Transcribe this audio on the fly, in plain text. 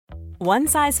One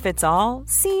size fits all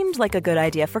seemed like a good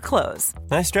idea for clothes.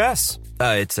 Nice dress.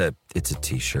 It's a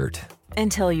t-shirt.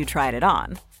 Until you tried it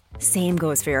on. Same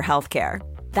goes for your healthcare.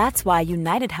 That's why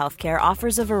United Healthcare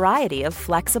offers a variety of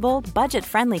flexible,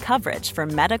 budget-friendly coverage for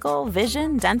medical,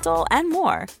 vision, dental, and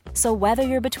more. So whether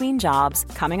you're between jobs,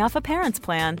 coming off a parent's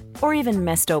plan, or even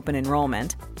missed open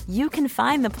enrollment, you can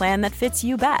find the plan that fits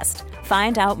you best.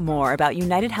 Find out more about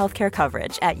United Healthcare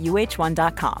coverage at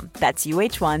uh1.com. That's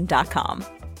uh1.com.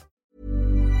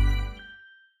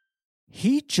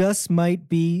 He just might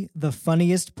be the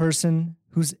funniest person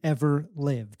who's ever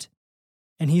lived.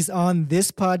 And he's on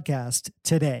this podcast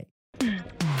today.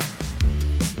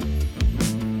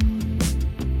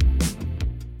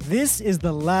 This is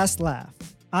The Last Laugh.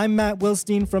 I'm Matt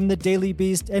Wilstein from The Daily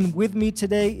Beast, and with me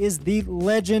today is the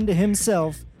legend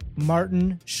himself,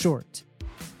 Martin Short.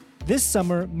 This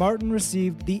summer, Martin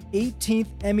received the 18th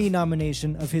Emmy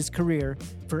nomination of his career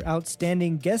for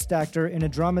Outstanding Guest Actor in a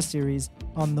Drama Series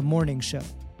on The Morning Show.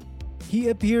 He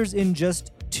appears in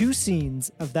just 2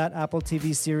 scenes of that Apple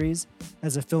TV series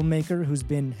as a filmmaker who's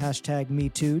been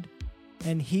 #MeToo'd,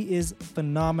 and he is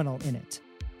phenomenal in it.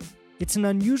 It's an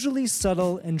unusually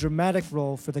subtle and dramatic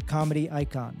role for the comedy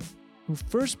icon, who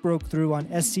first broke through on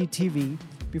SCTV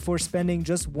before spending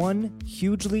just one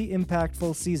hugely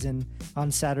impactful season on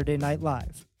Saturday Night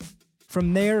Live.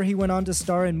 From there, he went on to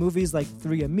star in movies like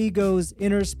Three Amigos,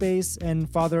 Inner Space, and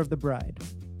Father of the Bride.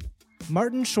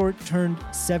 Martin Short turned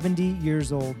 70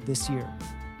 years old this year,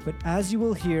 but as you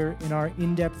will hear in our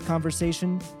in-depth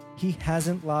conversation, he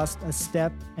hasn't lost a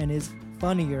step and is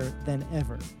funnier than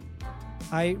ever.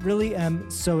 I really am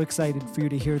so excited for you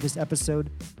to hear this episode,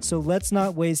 so let's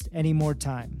not waste any more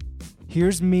time.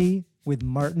 Here's me with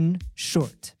Martin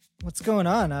Short. What's going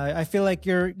on? I feel like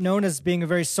you're known as being a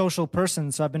very social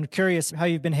person, so I've been curious how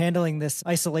you've been handling this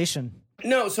isolation.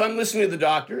 No, so I'm listening to the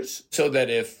doctors so that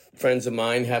if friends of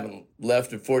mine haven't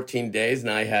left in 14 days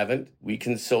and I haven't, we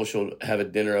can have a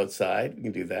dinner outside. We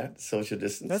can do that, social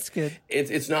distance. That's good.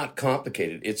 It's not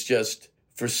complicated. It's just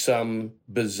for some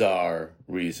bizarre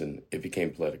reason it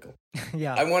became political.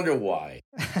 Yeah. I wonder why.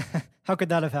 How could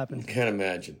that have happened? Can't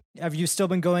imagine. Have you still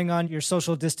been going on your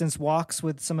social distance walks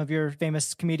with some of your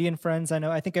famous comedian friends?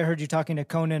 I think I heard you talking to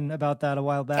Conan about that a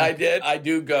while back. I did. I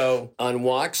do go on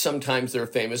walks. Sometimes they're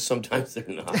famous, sometimes they're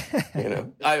not.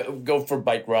 I go for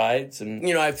bike rides, and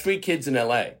I have 3 kids in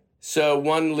LA. So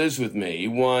one lives with me,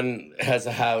 one has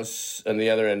a house on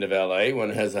the other end of LA, one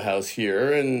has a house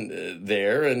here and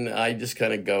there, and I just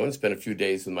kind of go and spend a few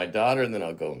days with my daughter, and then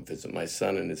I'll go and visit my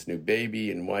son and his new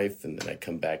baby and wife, and then I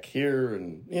come back here,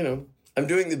 and, I'm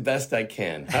doing the best I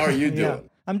can. How are you doing? Yeah,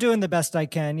 I'm doing the best I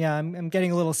can. Yeah, I'm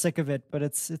getting a little sick of it, but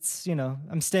it's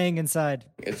I'm staying inside.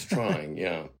 It's trying,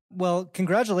 yeah. Well,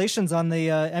 congratulations on the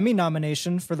Emmy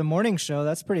nomination for The Morning Show.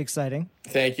 That's pretty exciting.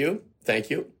 Thank you.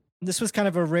 This was kind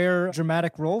of a rare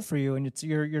dramatic role for you, and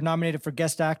you're nominated for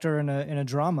guest actor in a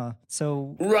drama.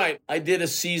 So right, I did a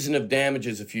season of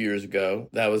Damages a few years ago.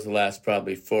 That was the last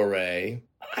probably foray.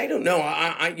 I don't know.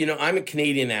 I'm a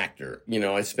Canadian actor.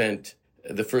 I spent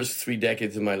the first 3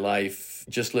 decades of my life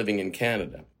just living in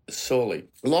Canada. Solely.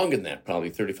 Longer than that, probably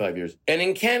 35 years. And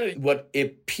in Canada, what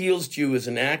appeals to you as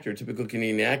an actor, typical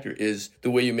Canadian actor, is the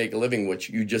way you make a living, which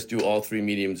you just do all 3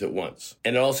 mediums at once.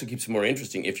 And it also keeps it more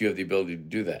interesting if you have the ability to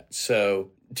do that.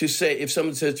 So to say, if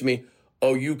someone says to me,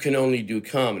 oh, you can only do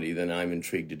comedy, then I'm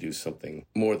intrigued to do something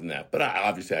more than that. But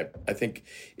I think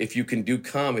if you can do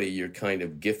comedy, you're kind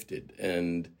of gifted.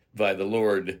 And by the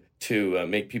Lord, to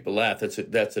make people laugh, that's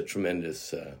a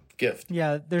tremendous gift.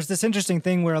 Yeah, there's this interesting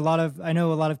thing where I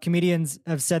know a lot of comedians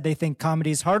have said they think comedy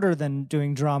is harder than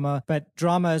doing drama, but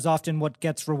drama is often what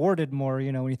gets rewarded more,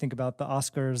 when you think about the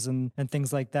Oscars and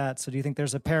things like that. So do you think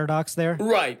there's a paradox there?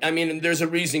 Right. I mean, there's a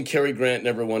reason Cary Grant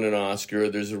never won an Oscar.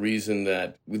 There's a reason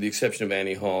that, with the exception of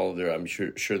Annie Hall, I'm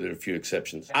sure there are a few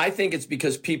exceptions. I think it's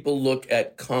because people look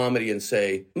at comedy and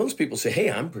most people say,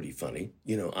 hey, I'm pretty funny.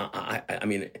 I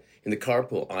mean, in the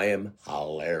carpool, I am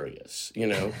hilarious,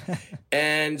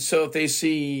 And so if they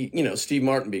see, Steve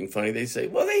Martin being funny, they say,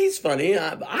 well, he's funny.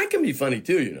 I can be funny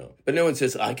too, But no one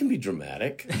says, I can be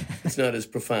dramatic. It's not as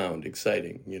profound,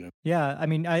 exciting, Yeah, I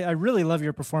mean, I really love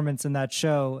your performance in that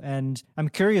show. And I'm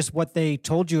curious what they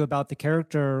told you about the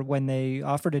character when they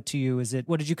offered it to you.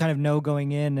 What did you kind of know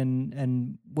going in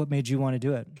and what made you want to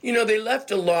do it? They left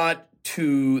a lot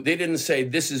they didn't say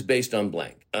this is based on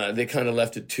blank. They kind of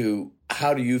left it to,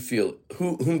 how do you feel?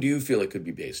 Whom do you feel it could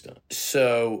be based on?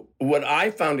 So what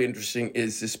I found interesting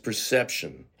is this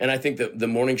perception. And I think that The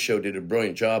Morning Show did a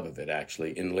brilliant job of it,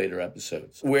 actually, in later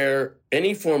episodes, where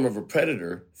any form of a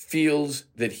predator feels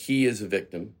that he is a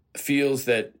victim, feels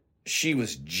that she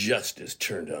was just as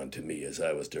turned on to me as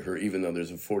I was to her, even though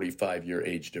there's a 45-year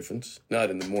age difference. Not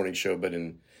in the morning show, but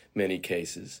in many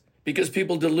cases. Because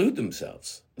people delude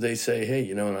themselves. They say, hey,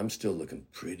 and I'm still looking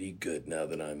pretty good now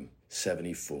that I'm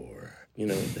 74.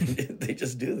 They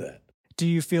just do that. Do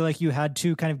you feel like you had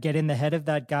to kind of get in the head of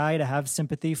that guy to have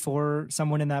sympathy for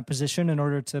someone in that position in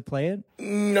order to play it?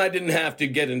 I didn't have to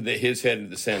get into his head in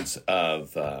the sense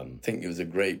of thinking he was a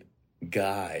great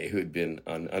guy who had been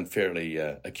unfairly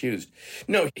accused.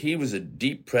 No, he was a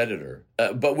deep predator.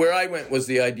 But where I went was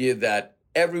the idea that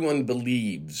everyone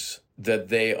believes that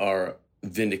they are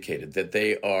vindicated, that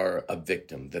they are a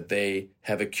victim, that they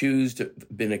have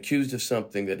been accused of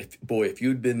something that, if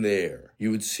you'd been there,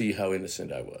 you would see how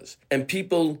innocent I was. And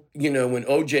people, when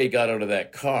OJ got out of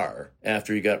that car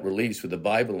after he got released with the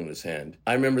Bible in his hand,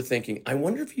 I remember thinking, I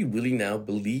wonder if he really now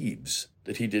believes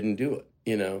that he didn't do it,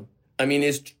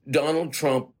 is Donald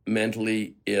Trump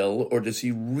mentally ill, or does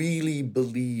he really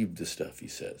believe the stuff he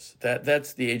says?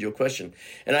 That's the age-old question.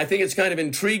 And I think it's kind of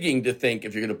intriguing to think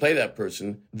if you're going to play that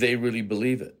person, they really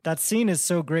believe it. That scene is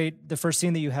so great. The first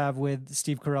scene that you have with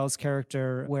Steve Carell's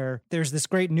character, where there's this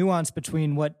great nuance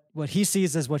between what he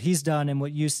sees as what he's done and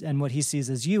what he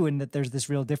sees as you, and that there's this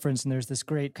real difference. And there's this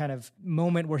great kind of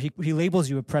moment where he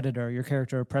labels you a predator, your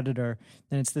character a predator.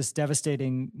 And it's this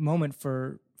devastating moment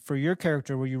for your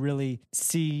character where you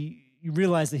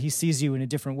realize that he sees you in a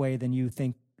different way than you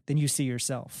see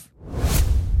yourself.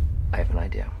 I have an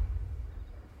idea.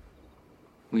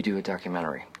 We do a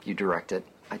documentary. You direct it.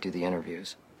 I do the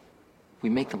interviews. We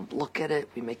make them look at it.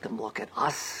 We make them look at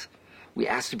us. We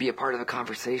ask to be a part of the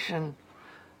conversation.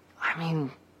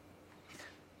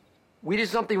 We did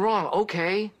something wrong.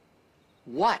 Okay.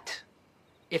 What?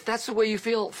 If that's the way you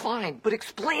feel, fine. But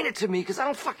explain it to me, because I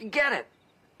don't fucking get it.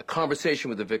 A conversation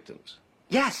with the victims.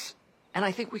 Yes. And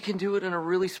I think we can do it in a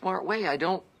really smart way. I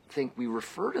don't think we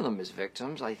refer to them as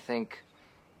victims. I think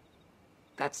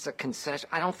that's a concession.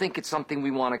 I don't think it's something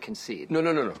we want to concede.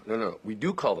 No. We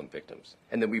do call them victims.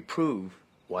 And then we prove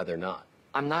why they're not.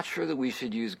 I'm not sure that we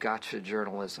should use gotcha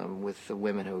journalism with the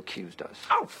women who accused us.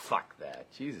 Oh, fuck that.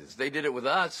 Jesus. They did it with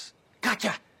us.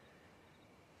 Gotcha.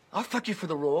 I'll fuck you for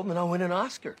the role, and then I'll win an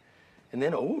Oscar. And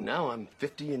then, now I'm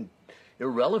 50 and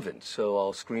irrelevant, so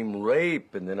I'll scream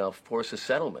rape, and then I'll force a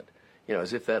settlement.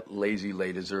 As if that lazy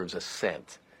lay deserves a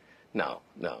cent. No,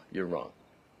 you're wrong.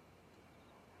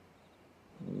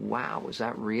 Wow, is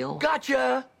that real?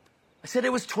 Gotcha! I said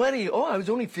it was 20. Oh, I was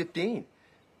only 15.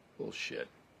 Bullshit.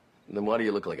 And then why do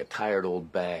you look like a tired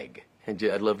old bag? And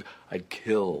I'd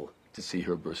kill to see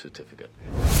her birth certificate.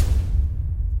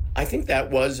 I think that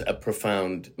was a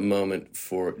profound moment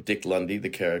for Dick Lundy, the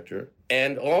character,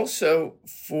 and also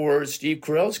for Steve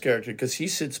Carell's character, because he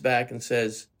sits back and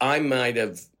says, I might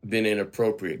have been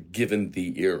inappropriate given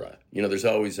the era. There's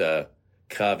always a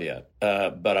caveat,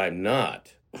 but I'm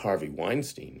not Harvey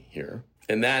Weinstein here.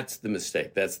 And that's the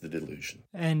mistake. That's the delusion.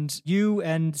 And you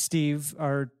and Steve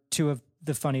are two of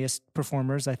the funniest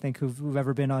performers, I think, who've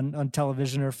ever been on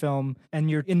television or film. And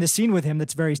you're in the scene with him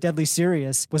that's very deadly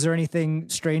serious. Was there anything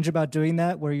strange about doing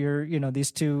that, where you're,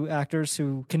 these two actors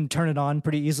who can turn it on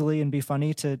pretty easily and be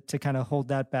funny, to kind of hold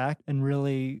that back and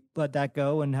really let that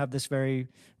go and have this very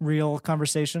real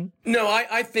conversation? No,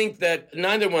 I think that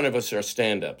neither one of us are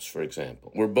stand-ups, for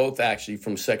example. We're both actually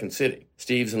from Second City.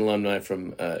 Steve's an alumni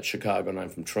from Chicago, and I'm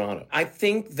from Toronto. I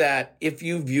think that if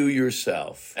you view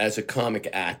yourself as a comic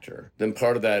actor, then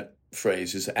part of that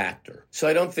phrase is actor. So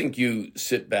I don't think you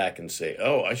sit back and say,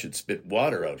 I should spit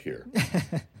water out here.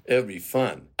 It would be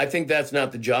fun. I think that's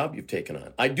not the job you've taken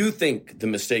on. I do think the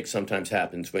mistake sometimes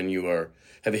happens when you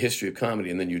have a history of comedy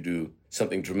and then you do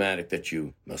something dramatic that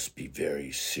you must be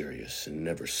very serious and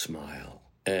never smile.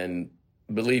 And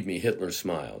believe me, Hitler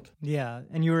smiled. Yeah,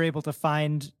 and you were able to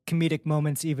find comedic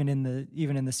moments even in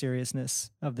the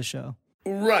seriousness of the show.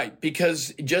 Right,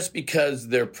 because just because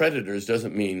they're predators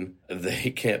doesn't mean they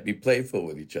can't be playful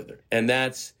with each other. And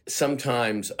that's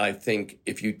sometimes, I think,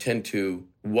 if you tend to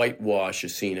whitewash a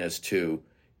scene as to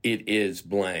it is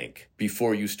blank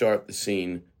before you start the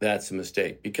scene, that's a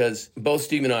mistake. Because both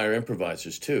Steve and I are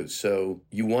improvisers too. So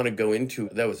you want to go into,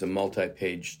 that was a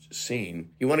multi-paged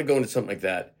scene. You want to go into something like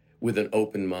that with an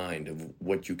open mind of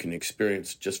what you can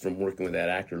experience just from working with that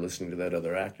actor, listening to that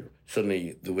other actor.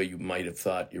 Suddenly, the way you might have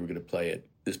thought you were going to play it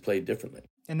is played differently.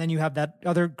 And then you have that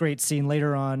other great scene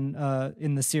later on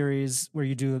in the series where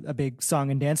you do a big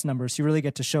song and dance number. So you really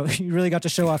got to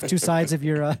show off two sides of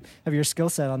your skill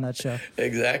set on that show.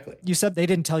 Exactly. You said they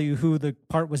didn't tell you who the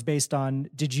part was based on.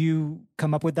 Did you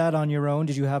come up with that on your own?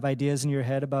 Did you have ideas in your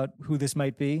head about who this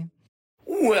might be?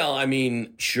 Well,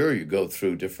 sure, you go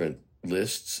through different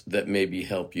lists that maybe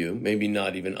help you, maybe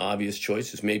not even obvious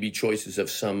choices, maybe choices of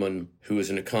someone who is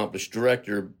an accomplished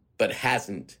director but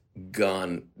hasn't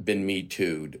been Me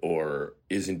Too'd or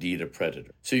is indeed a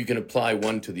predator. So you can apply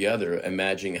one to the other,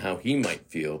 imagining how he might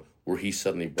feel were he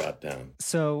suddenly brought down.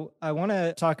 So I want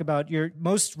to talk about your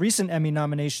most recent Emmy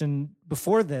nomination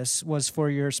before this was for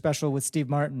your special with Steve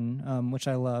Martin, which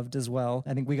I loved as well.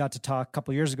 I think we got to talk a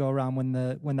couple years ago around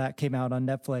when that came out on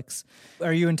Netflix.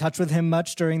 Are you in touch with him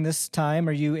much during this time?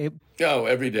 Are you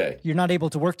every day. You're not able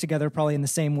to work together probably in the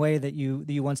same way that you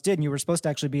once did, and you were supposed to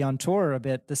actually be on tour a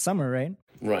bit this summer, right?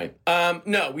 Right.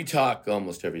 No, we talk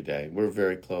almost every day. We're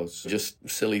very close. Just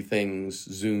silly things,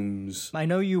 Zooms. I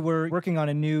know you were working on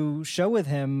a new show with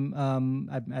him.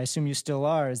 I assume you still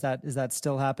are. Is that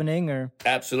still happening, or?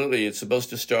 Absolutely. It's supposed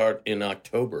to start in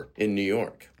October in New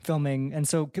York. Filming. And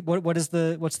so what's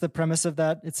the premise of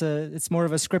that? It's more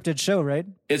of a scripted show, right?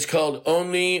 It's called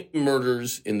Only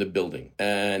Murders in the Building.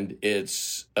 And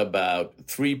it's about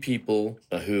three people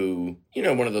who,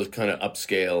 one of those kind of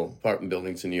upscale apartment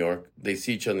buildings in New York. They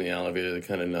see each other in the elevator, they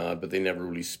kind of nod, but they never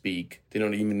really speak. They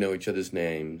don't even know each other's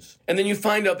names. And then you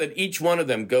find out that each one of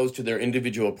them goes to their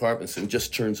individual apartments and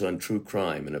just turns on true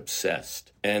crime and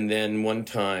obsessed. And then one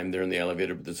time they're in the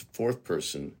elevator, but there's a fourth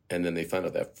person, and then they find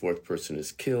out that fourth person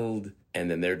is killed,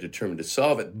 and then they're determined to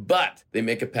solve it. But they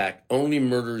make a pact, only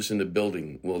murders in the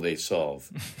building will they solve,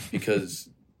 because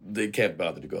they can't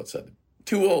bother to go outside.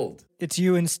 Too old. It's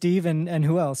you and Steve, and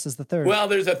who else is the third? Well,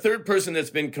 there's a third person that's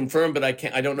been confirmed, but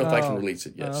I don't know if I can release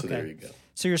it yet, okay. So there you go.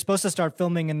 So you're supposed to start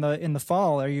filming in the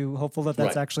fall. Are you hopeful that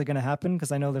that's actually going to happen?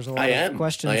 Because I know there's a lot of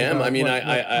questions. I am. About I mean,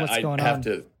 what's going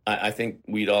on. I think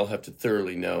we'd all have to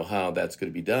thoroughly know how that's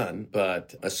going to be done.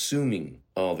 But assuming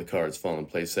all the cards fall in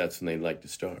place, that's when they'd like to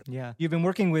start. Yeah. You've been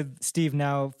working with Steve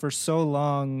now for so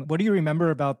long. What do you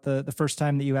remember about the first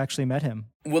time that you actually met him?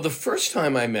 Well, the first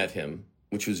time I met him,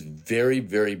 which was very,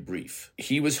 very brief.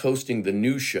 He was hosting the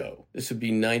new show. This would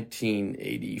be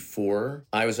 1984.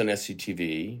 I was on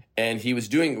SCTV, and he was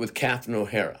doing it with Catherine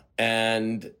O'Hara.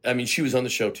 And, she was on the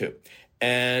show, too.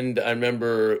 And I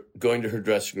remember going to her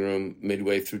dressing room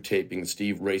midway through taping.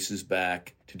 Steve races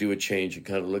back to do a change and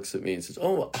kind of looks at me and says,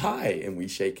 "Oh, hi," and we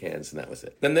shake hands, and that was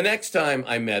it. Then the next time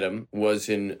I met him was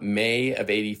in May of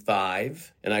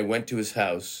 85, and I went to his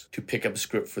house to pick up a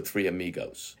script for Three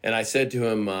Amigos. And I said to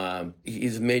him,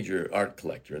 he's a major art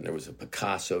collector, and there was a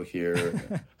Picasso here,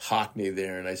 a Hockney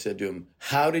there, and I said to him,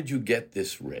 "How did you get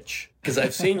this rich? Because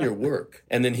I've seen your work."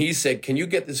 And then he said, "Can you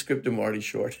get the script to Marty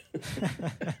Short?"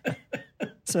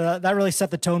 So that really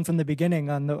set the tone from the beginning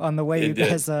on the way you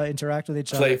guys interact with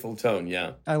each other. Playful tone,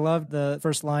 yeah. I loved the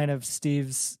first line of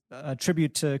Steve's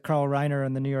tribute to Carl Reiner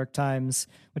in the New York Times,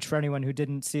 which for anyone who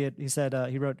didn't see it, he said,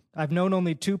 he wrote, "I've known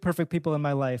only two perfect people in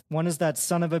my life. One is that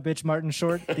son of a bitch Martin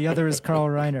Short. The other is Carl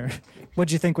Reiner."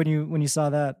 What'd you think when you saw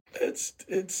that? It's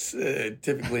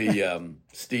typically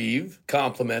Steve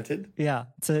complimented. Yeah,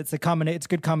 it's a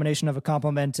good combination of a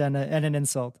compliment and an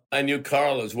insult. I knew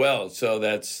Carl as well, so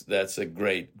that's a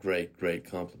great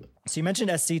compliment. So you mentioned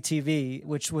SCTV,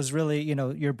 which was really,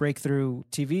 your breakthrough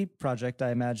TV project,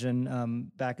 I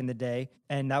imagine, back in the day.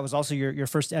 And that was also your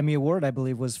first Emmy Award, I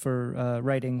believe, was for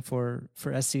writing for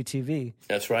SCTV.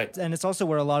 That's right. And it's also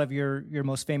where a lot of your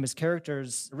most famous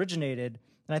characters originated.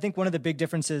 And I think one of the big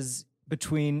differences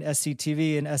between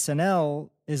SCTV and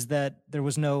SNL is that there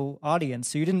was no audience.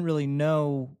 So you didn't really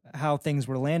know how things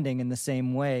were landing in the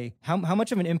same way. How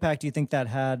much of an impact do you think that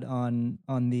had on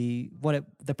the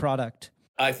product?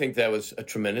 I think that was a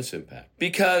tremendous impact,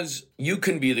 because you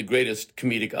can be the greatest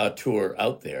comedic auteur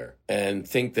out there and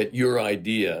think that your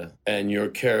idea and your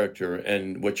character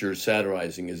and what you're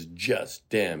satirizing is just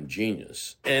damn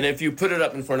genius. And if you put it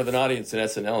up in front of an audience in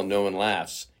SNL and no one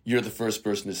laughs, you're the first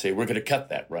person to say, "We're going to cut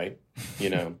that," right?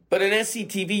 But in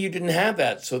SCTV, you didn't have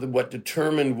that. So what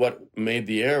determined what made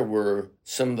the air were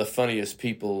some of the funniest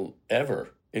people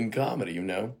ever in comedy,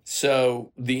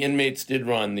 So the inmates did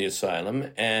run the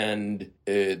asylum, and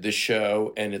the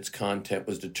show and its content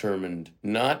was determined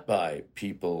not by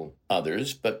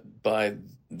others, but by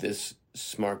this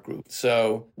smart group.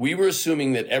 So we were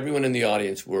assuming that everyone in the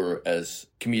audience were as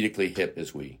comedically hip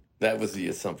as we. That was the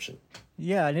assumption.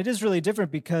 Yeah, and it is really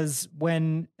different, because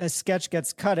when a sketch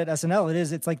gets cut at SNL,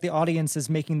 it's like the audience is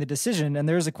making the decision, and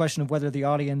there is a question of whether the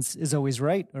audience is always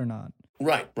right or not.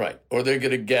 Right. Or they're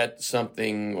going to get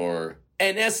something,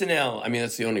 and SNL,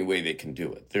 that's the only way they can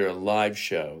do it. They're a live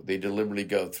show. They deliberately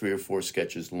go 3 or 4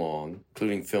 sketches long,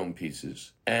 including film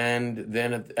pieces. And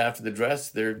then after the dress,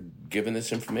 they're given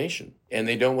this information. And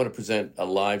they don't want to present a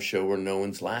live show where no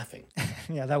one's laughing.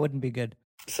 Yeah, that wouldn't be good.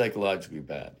 Psychologically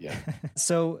bad, yeah.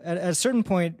 So at a certain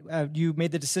point, you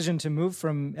made the decision to move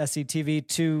from SCTV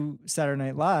to Saturday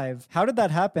Night Live. How did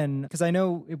that happen? Because I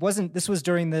know this was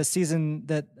during the season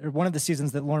or one of the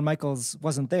seasons that Lorne Michaels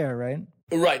wasn't there, right?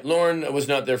 Right. Lorne was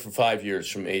not there for 5 years,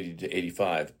 from 80 to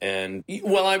 85. And,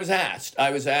 well, I was asked. I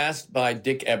was asked by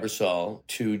Dick Ebersol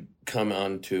to come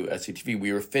on to SCTV.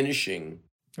 We were finishing.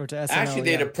 Or to SNL, actually,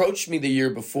 they had approached me the year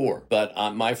before, but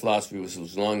my philosophy was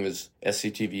as long as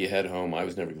SCTV had home, I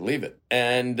was never going to leave it.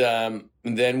 And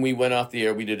then we went off the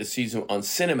air. We did a season on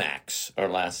Cinemax, our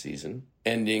last season,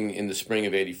 ending in the spring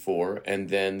of 84. And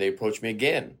then they approached me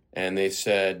again. And they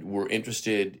said, we're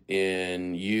interested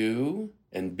in you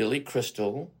and Billy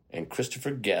Crystal and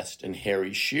Christopher Guest and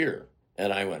Harry Shearer.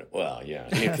 And I went, well, yeah.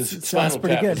 Because Spinal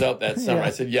Tap was out that summer. Yeah.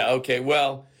 I said, yeah, okay,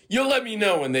 well, you'll let me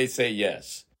know when they say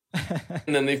yes.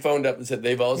 And then they phoned up and said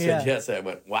they've all said yes. I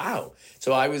went, wow.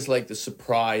 So I was like the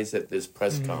surprise at this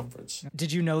press conference.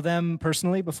 Did you know them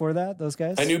personally before that, those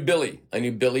guys? I knew Billy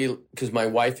because my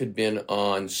wife had been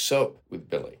on Soap with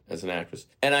Billy as an actress.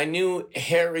 And I knew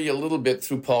Harry a little bit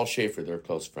through Paul Schaefer. They're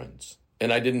close friends.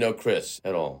 And I didn't know Chris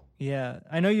at all. Yeah.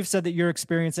 I know you've said that your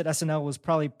experience at SNL was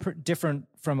probably different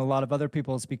from a lot of other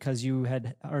people's because you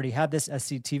had already had this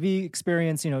SCTV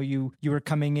experience. You know, you were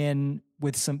coming in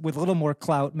with a little more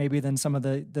clout maybe than some of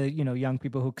the young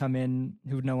people who come in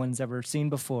who no one's ever seen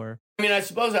before. I mean, I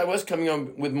suppose I was coming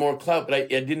on with more clout, but I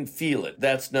didn't feel it.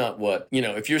 That's not what,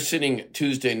 if you're sitting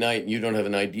Tuesday night and you don't have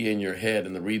an idea in your head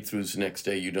and the read-throughs the next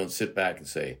day, you don't sit back and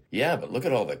say, yeah, but look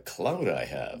at all the clout I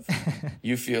have.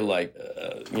 You feel like,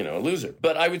 a loser.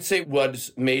 But I would say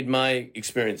what made my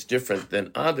experience different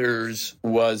than others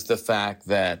was the fact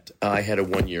that I had a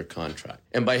one-year contract.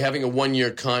 And by having a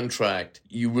one-year contract,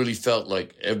 you really felt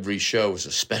like every show was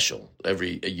a special.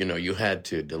 You had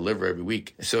to deliver every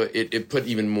week. So it put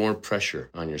even more pressure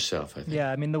on yourself, I think.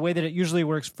 Yeah, I mean, the way that it usually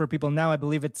works for people now, I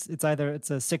believe it's either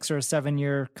a 6 or a 7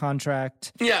 year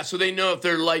contract. Yeah, so they know if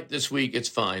they're light this week, it's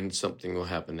fine. Something will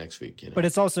happen next week. But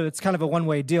it's kind of a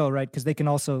one-way deal, right? Because they can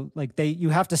also, you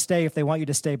have to stay if they want you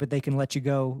to stay, but they can let you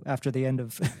go after the end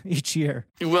of each year.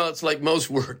 Well, it's like most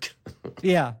work.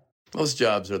 Yeah. Most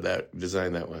jobs are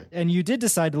designed that way. And you did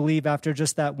decide to leave after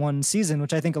just that one season,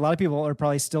 which I think a lot of people are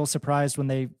probably still surprised when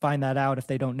they find that out if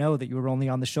they don't know that you were only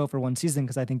on the show for one season,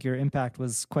 because I think your impact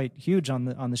was quite huge on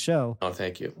the show. Oh,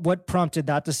 thank you. What prompted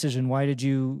that decision? Why did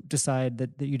you decide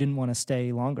that you didn't want to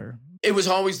stay longer? It was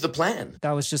always the plan.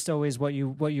 That was just always what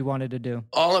you wanted to do.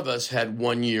 All of us had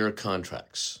one-year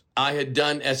contracts. I had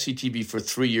done SCTV for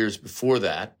 3 years before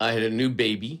that. I had a new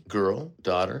baby,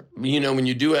 daughter. When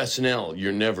you do SNL,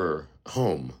 you're never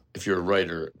home if you're a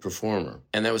writer, performer.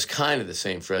 And that was kind of the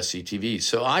same for SCTV.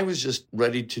 So I was just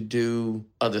ready to do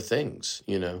other things,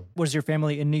 Was your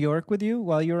family in New York with you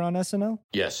while you were on SNL?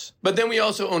 Yes. But then we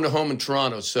also owned a home in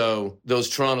Toronto, so those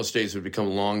Toronto stays would become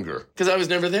longer because I was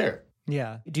never there.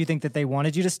 Yeah. Do you think that they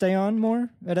wanted you to stay on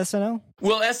more at SNL?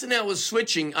 Well, SNL was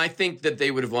switching. I think that they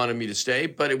would have wanted me to stay,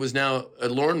 but it was now,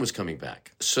 Lorne was coming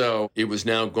back. So it was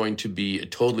now going to be a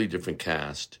totally different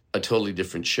cast, a totally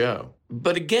different show.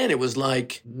 But again, it was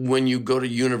like when you go to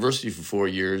university for 4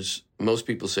 years, most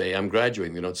people say, I'm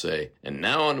graduating. They don't say, and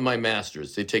now on to my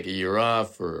master's. They take a year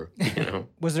off or,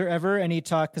 Was there ever any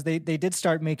talk, because they did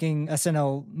start making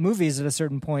SNL movies at a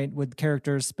certain point with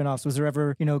characters, spin-offs. Was there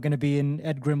ever, going to be an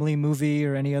Ed Grimley movie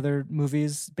or any other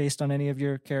movies based on any of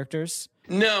your characters?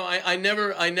 No, I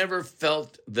never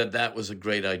felt that was a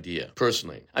great idea,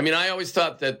 personally. I mean, I always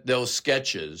thought that those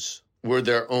sketches were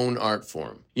their own art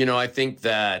form. I think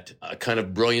that a kind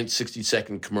of brilliant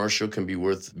 60-second commercial can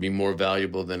be more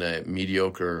valuable than a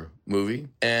mediocre movie.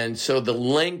 And so the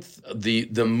length,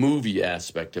 the movie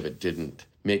aspect of it didn't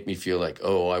make me feel like,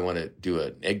 I want to do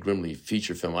an Ed Grimley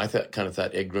feature film. I thought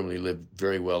Ed Grimley lived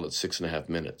very well at 6.5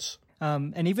 minutes.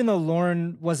 And even though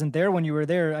Lorne wasn't there when you were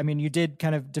there, I mean, you did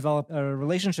kind of develop a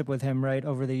relationship with him, right,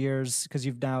 over the years, because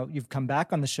you've come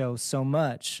back on the show so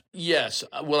much. Yes.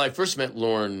 Well, I first met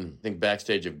Lorne, I think,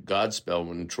 backstage of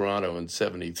Godspell in Toronto in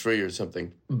 73 or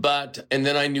something. And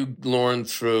then I knew Lorne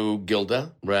through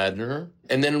Gilda Radner.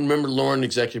 And then remember, Lorne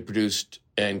executive produced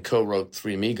and co-wrote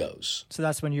Three Amigos. So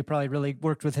that's when you probably really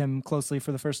worked with him closely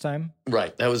for the first time?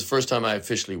 Right. That was the first time I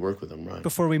officially worked with him, right.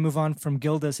 Before we move on from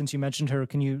Gilda, since you mentioned her,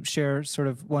 can you share sort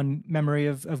of one memory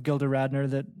of Gilda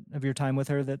Radner of your time with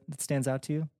her that stands out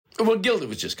to you? Well, Gilda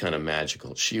was just kind of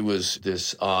magical. She was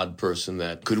this odd person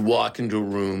that could walk into a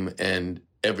room and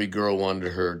Every girl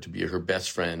wanted her to be her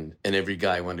best friend, and every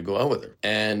guy wanted to go out with her.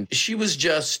 And she was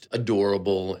just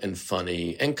adorable and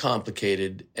funny and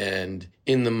complicated and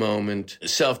in the moment,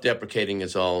 self-deprecating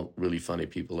as all really funny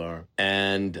people are,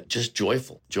 and just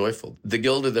joyful. The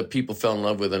Gilda that people fell in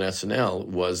love with on SNL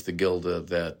was the Gilda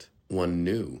that one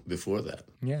knew before that.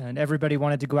 Yeah, and everybody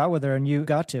wanted to go out with her, and you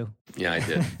got to. Yeah, I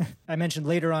did. I mentioned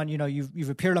later on, you've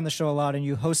appeared on the show a lot, and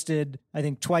you hosted, I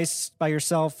think, twice by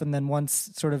yourself, and then once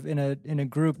sort of in a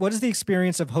group. What is the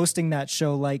experience of hosting that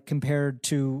show like compared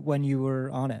to when you were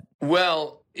on it?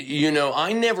 Well,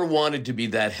 I never wanted to be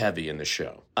that heavy in the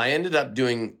show. I ended up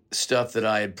doing stuff that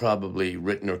I had probably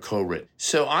written or co-written.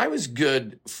 So I was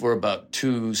good for about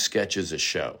 2 sketches a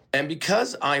show. And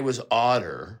because I was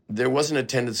odder, there wasn't a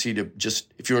tendency to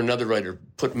just, if you're another writer,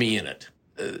 put me in it.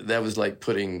 That was like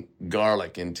putting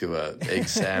garlic into an egg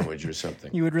sandwich or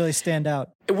something. You would really stand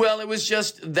out. Well, it was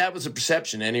just, that was a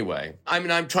perception anyway. I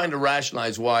mean, I'm trying to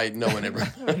rationalize why no one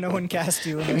ever... No one cast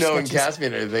you in their No one sketches. cast me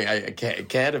in anything. It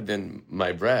can't have been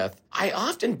my breath. I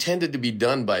often tended to be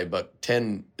done by about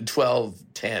 10,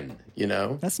 12, 10,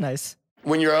 That's nice.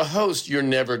 When you're a host, you're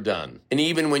never done. And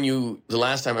even when the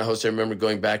last time I hosted, I remember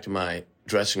going back to my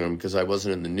dressing room because I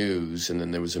wasn't in the news, and then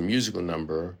there was a musical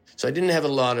number. So I didn't have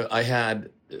I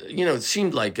had, it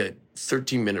seemed like a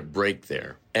 13-minute break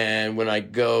there. And when I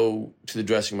go to the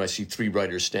dressing room, I see 3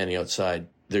 writers standing outside.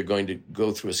 They're going to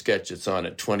go through a sketch that's on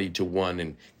at 20-1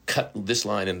 and cut this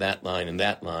line and that line and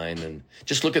that line and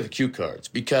just look at the cue cards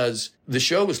because the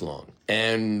show is long.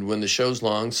 And when the show's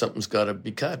long, something's got to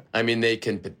be cut. I mean, they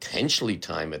can potentially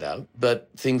time it out, but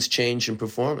things change in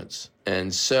performance.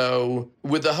 And so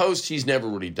with the host, he's never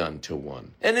really done till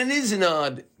 1. And it is an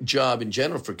odd job in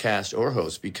general for cast or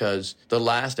host because the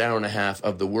last hour and a half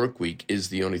of the work week is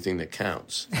the only thing that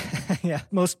counts. Yeah,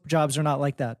 most jobs are not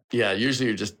like that. Yeah, usually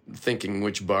you're just thinking,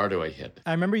 which bar do I hit?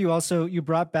 I remember you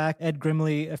brought back Ed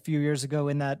Grimley a few years ago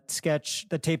in that sketch,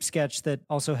 the tape sketch that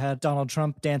also had Donald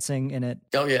Trump dancing in it.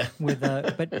 Oh, yeah.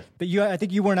 But I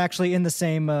think you weren't actually in the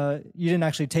same, you didn't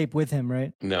actually tape with him,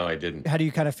 right? No, I didn't. How do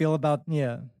you kind of feel about,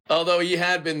 Although he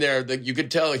had been there, you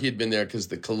could tell he'd been there because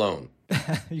the cologne.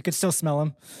 You could still smell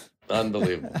him.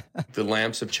 Unbelievable. The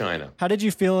lamps of China. How did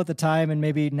you feel at the time and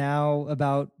maybe now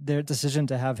about their decision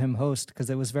to have him host? Because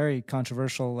it was very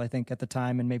controversial, I think, at the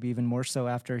time, and maybe even more so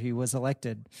after he was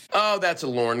elected. Oh, that's a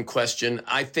Lorne question.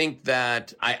 I think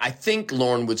that, I think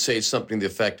Lorne would say something to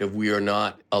the effect of, we are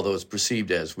not, although it's perceived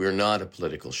as, we are not a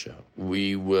political show.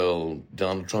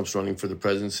 Donald Trump's running for the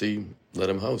presidency, let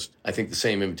him host. I think the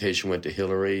same invitation went to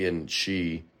Hillary, and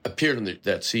she appeared in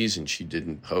that season. She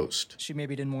didn't host. She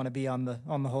maybe didn't want to be on the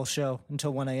whole show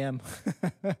until 1 a.m.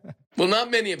 Well,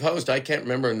 not many have hosted. I can't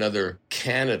remember another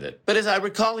candidate. But as I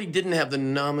recall, he didn't have the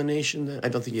nomination then. I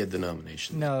don't think he had the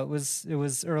nomination. No, it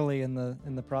was early in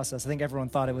the process. I think everyone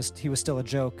thought he was still a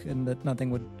joke and that nothing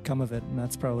would come of it. And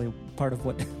that's probably part of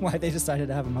why they decided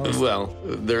to have him host. Well,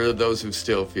 there are those who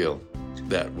still feel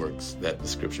that works. That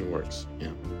description works.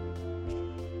 Yeah.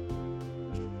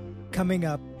 Coming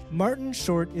up, Martin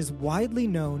Short is widely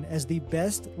known as the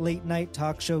best late-night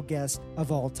talk show guest of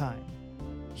all time.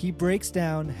 He breaks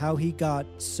down how he got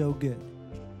so good.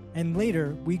 And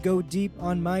later, we go deep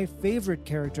on my favorite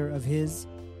character of his,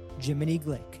 Jiminy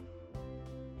Glick.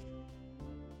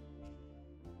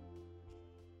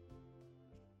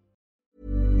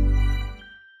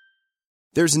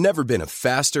 There's never been a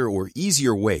faster or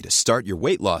easier way to start your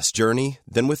weight loss journey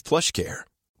than with PlushCare.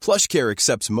 PlushCare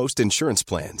accepts most insurance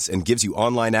plans and gives you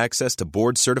online access to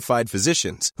board-certified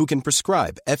physicians who can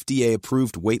prescribe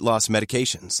FDA-approved weight loss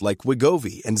medications like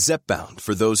Wegovy and Zepbound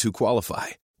for those who qualify.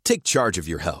 Take charge of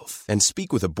your health and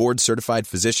speak with a board-certified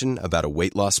physician about a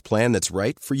weight loss plan that's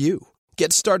right for you.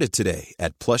 Get started today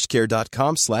at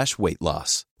plushcare.com/weight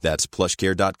loss. That's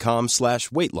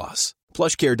plushcare.com/weight loss.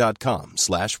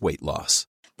 plushcare.com/weight loss.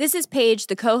 This is Paige,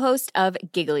 the co-host of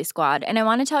Giggly Squad, and I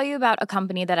want to tell you about a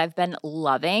company that I've been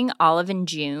loving, Olive &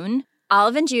 June.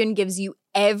 Olive & June gives you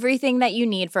everything that you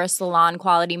need for a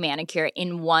salon-quality manicure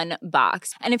in one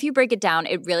box. And if you break it down,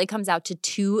 it really comes out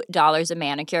to $2 a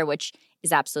manicure, which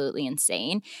is absolutely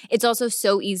insane. It's also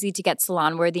so easy to get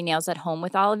salon-worthy nails at home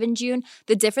with Olive & June.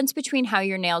 The difference between how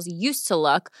your nails used to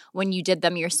look when you did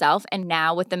them yourself and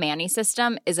now with the Mani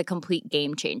system is a complete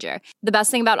game changer. The best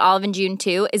thing about Olive & June,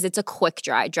 too, is it's a quick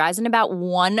dry. Dries in about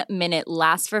 1 minute,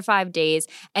 lasts for 5 days,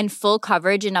 and full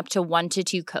coverage in up to 1 to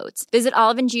 2 coats. Visit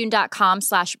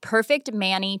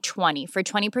oliveandjune.com/perfectmani20 for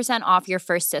 20% off your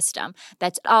first system.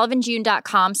 That's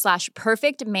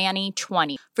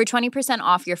oliveandjune.com/perfectmani20 for 20%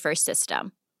 off your first system.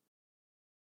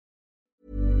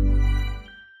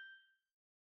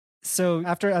 So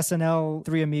after SNL,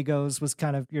 Three Amigos was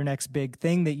kind of your next big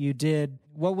thing that you did.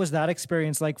 What was that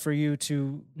experience like for you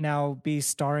to now be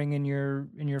starring in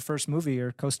your first movie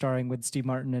or co-starring with Steve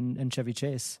Martin and Chevy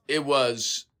Chase? It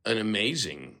was an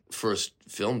amazing first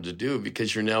film to do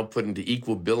because you're now put into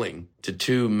equal billing to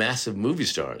two massive movie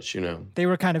stars, They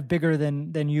were kind of bigger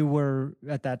than you were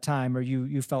at that time, or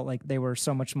you felt like they were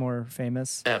so much more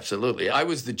famous? Absolutely. I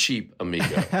was the cheap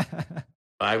amigo.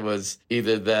 I was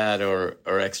either that or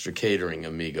extra catering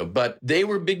amigo. But they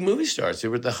were big movie stars. They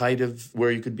were at the height of where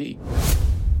you could be.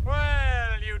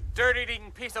 Well, you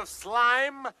dirt-eating piece of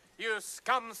slime, you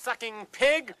scum-sucking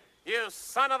pig, you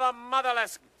son of a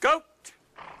motherless goat.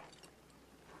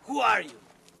 Who are you?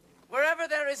 Wherever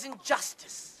there is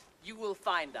injustice, you will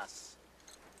find us.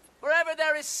 Wherever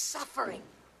there is suffering,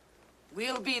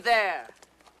 we'll be there.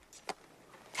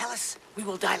 Tell us we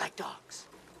will die like dogs.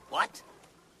 What?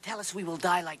 Tell us we will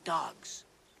die like dogs.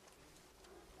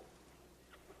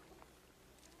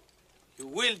 You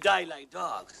will die like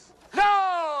dogs.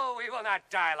 No, we will not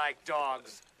die like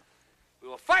dogs. We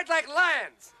will fight like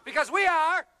lions, because we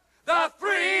are the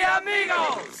Three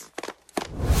Amigos!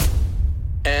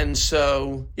 And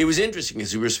so it was interesting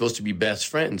because we were supposed to be best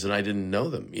friends, and I didn't know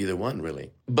them, either one,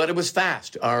 really. But it was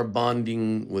fast. Our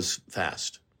bonding was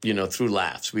fast, through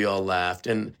laughs. We all laughed.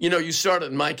 And, you start,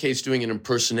 in my case, doing an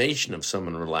impersonation of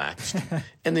someone relaxed,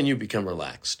 and then you become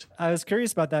relaxed. I was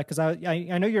curious about that because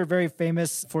I know you're very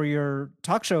famous for your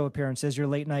talk show appearances, your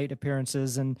late night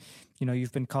appearances, and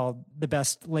you've been called the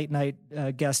best late night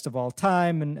guest of all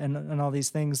time and all these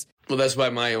things. Well, that's by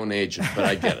my own agent, but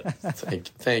I get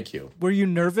it. Thank you. Were you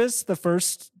nervous the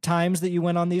first times that you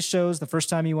went on these shows? The first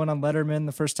time you went on Letterman?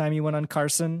 The first time you went on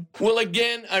Carson? Well,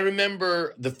 again, I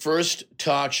remember the first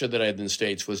talk show that I had in the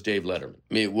States was Dave Letterman.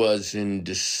 It was in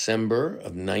December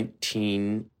of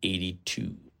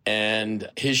 1982. And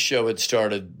his show had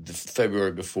started the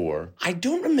February before. I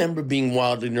don't remember being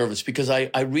wildly nervous because I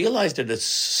realized that at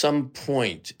some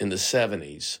point in the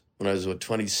 70s, when I was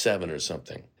 27 or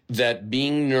something, that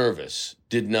being nervous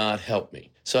did not help me.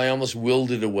 So I almost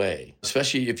willed it away,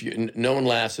 especially if no one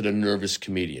laughs at a nervous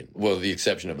comedian. Well, the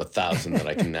exception of 1,000 that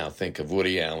I can now think of,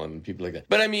 Woody Allen, people like that.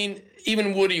 But I mean,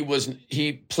 even Woody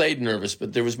he played nervous,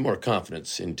 but there was more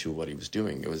confidence into what he was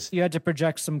doing. You had to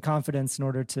project some confidence in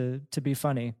order to be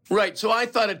funny. Right. So I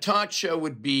thought a talk show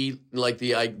would be like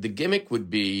the gimmick would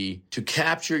be to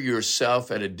capture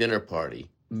yourself at a dinner party.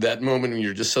 That moment when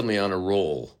you're just suddenly on a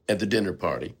roll at the dinner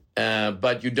party.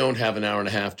 But you don't have an hour and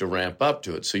a half to ramp up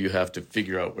to it, so you have to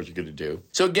figure out what you're going to do.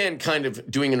 So again, kind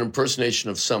of doing an impersonation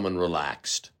of someone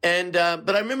relaxed. And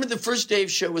but I remember the first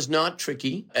Dave show was not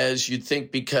tricky, as you'd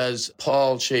think, because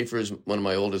Paul Schaefer is one of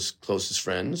my oldest, closest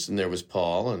friends, and there was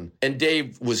Paul. And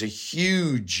Dave was a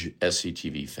huge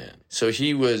SCTV fan. So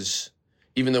he was,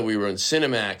 even though we were on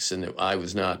Cinemax and I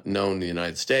was not known in the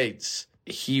United States,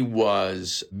 he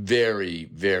was very,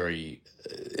 very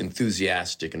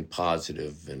enthusiastic and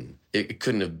positive, and it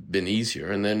couldn't have been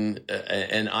easier. And then,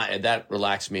 that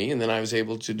relaxed me, and then I was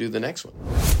able to do the next one.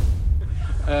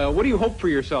 What do you hope for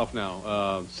yourself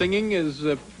now? Singing is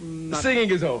Singing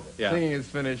is over. Yeah. Singing is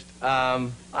finished.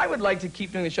 I would like to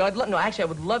keep doing the show. I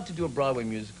would love to do a Broadway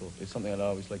musical. It's something I'd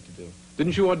always like to do.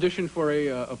 Didn't you audition for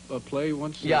a play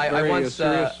once? Yeah, I once.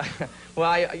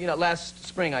 Well, last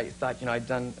spring I thought, I'd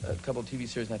done a couple of TV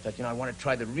series, and I thought, I want to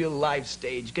try the real live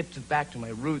stage, get back to my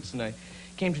roots. And I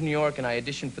came to New York and I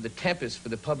auditioned for The Tempest for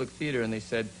the Public Theater, and they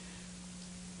said,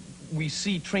 "We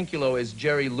see Trinculo as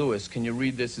Jerry Lewis. Can you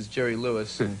read this as Jerry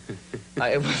Lewis?" And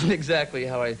it wasn't exactly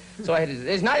how so I had to,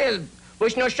 "There's not a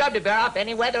push no shove to bear up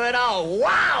any weather at all.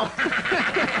 Wow!"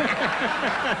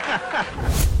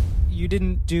 You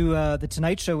didn't do The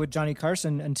Tonight Show with Johnny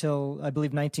Carson until, I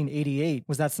believe, 1988.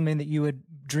 Was that something that you had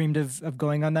dreamed of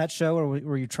going on that show, or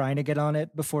were you trying to get on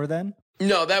it before then?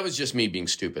 No, that was just me being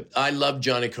stupid. I loved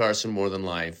Johnny Carson more than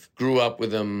life. Grew up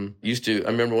with him. I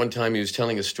remember one time he was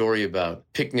telling a story about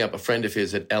picking up a friend of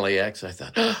his at LAX. I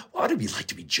thought, what would it be like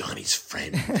to be Johnny's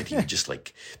friend? That he would just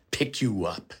pick you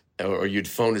up. Or you'd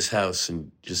phone his house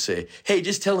and just say, "Hey,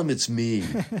 just tell him it's me,"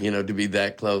 to be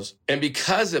that close. And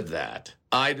because of that,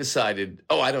 I decided,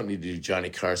 I don't need to do Johnny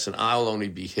Carson. I'll only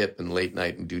be hip and late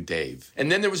night and do Dave.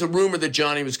 And then there was a rumor that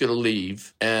Johnny was going to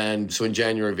leave. And so in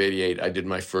January of 88, I did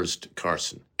my first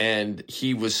Carson. And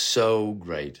he was so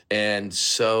great and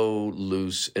so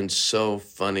loose and so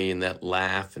funny, and that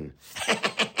laugh and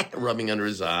rubbing under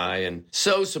his eye, and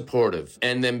so supportive.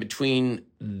 And then between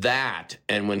that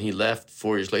and when he left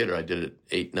 4 years later, I did it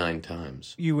 8-9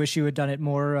 times. You wish you had done it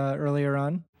more earlier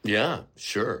on? Yeah,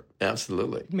 sure.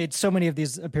 Absolutely. You made so many of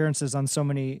these appearances on so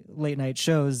many late night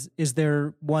shows. Is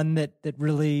there one that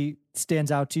really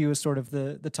stands out to you as sort of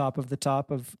the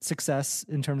top of success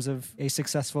in terms of a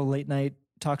successful late night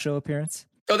talk show appearance?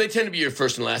 Oh, they tend to be your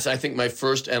first and last. I think my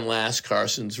first and last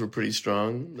Carsons were pretty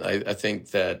strong. I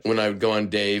think that when I would go on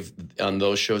Dave, on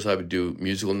those shows, I would do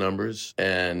musical numbers.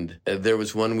 And there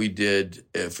was one we did,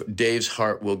 Dave's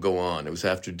Heart Will Go On. It was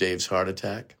after Dave's heart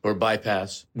attack or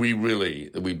bypass. We blew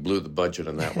the budget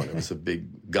on that one. It was a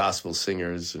big gospel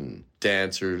singers and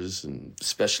dancers and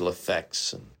special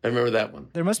effects. And I remember that one.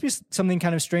 There must be something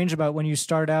kind of strange about when you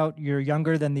start out, you're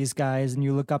younger than these guys and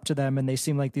you look up to them and they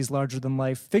seem like these larger than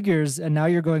life figures. And now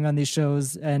you're going on these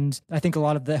shows and I think a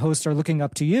lot of the hosts are looking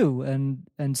up to you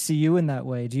and see you in that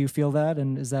way. Do you feel that?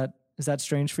 And is that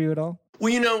strange for you at all?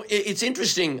 Well, it's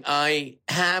interesting. I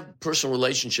have personal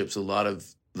relationships with a lot of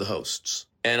the hosts.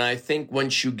 And I think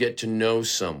once you get to know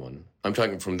someone, I'm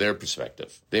talking from their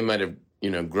perspective, they might have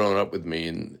grown up with me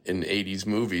in 80s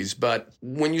movies. But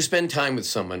when you spend time with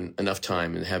someone, enough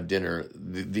time, and have dinner,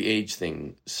 the age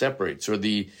thing separates, or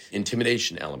the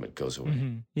intimidation element goes away.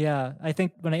 Mm-hmm. Yeah. I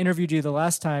think when I interviewed you the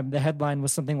last time, the headline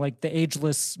was something like The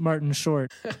Ageless Martin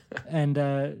Short. And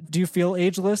do you feel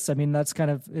ageless? I mean,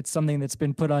 it's something that's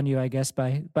been put on you, I guess,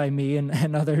 by me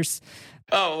and others.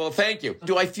 Oh, well, thank you.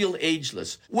 Do I feel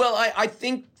ageless? Well, I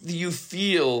think you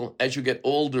feel, as you get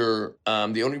older,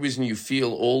 the only reason you feel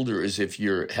older is if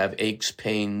you have aches,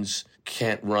 pains,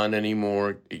 can't run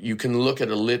anymore. You can look at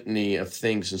a litany of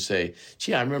things and say,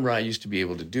 gee, I remember I used to be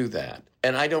able to do that.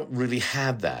 And I don't really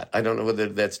have that. I don't know whether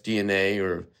that's DNA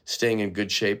or staying in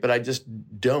good shape, but I just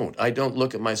don't. I don't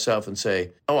look at myself and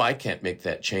say, oh, I can't make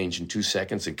that change in 2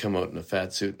 seconds and come out in a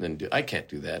fat suit and then I can't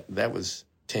do that. That was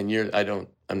 10 years.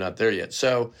 I'm not there yet.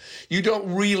 So you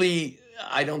don't really,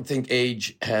 I don't think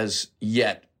age has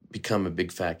yet become a big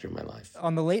factor in my life.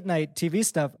 On the late night TV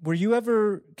stuff, were you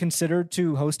ever considered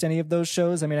to host any of those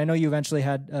shows? I mean, I know you eventually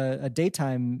had a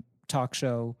daytime talk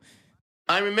show.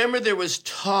 I remember there was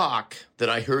talk that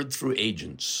I heard through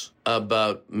agents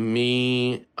about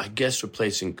me, I guess,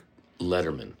 replacing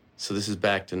Letterman. So this is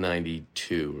back to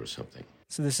 92 or something.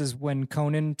 So this is when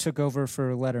Conan took over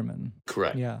for Letterman.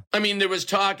 Correct. Yeah. I mean, there was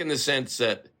talk in the sense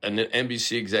that an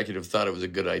NBC executive thought it was a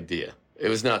good idea. It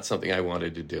was not something I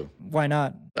wanted to do. Why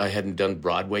not? I hadn't done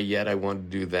Broadway yet. I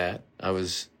wanted to do that. I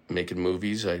was making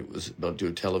movies. I was about to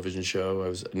do a television show. I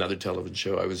was another television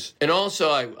show. And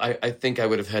also I think I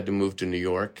would have had to move to New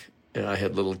York. And I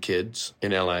had little kids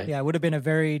in L.A. Yeah, it would have been a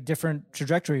very different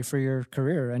trajectory for your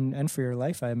career and for your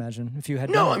life, I imagine, if you had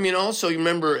No, I mean, also, you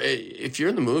remember, if you're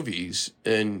in the movies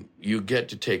and you get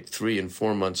to take 3 and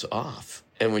 4 months off,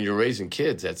 and when you're raising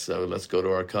kids, that's, let's go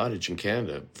to our cottage in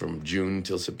Canada from June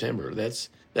till September. That's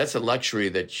a luxury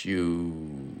that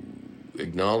you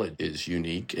acknowledge is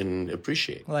unique and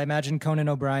appreciate. Well, I imagine Conan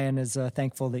O'Brien is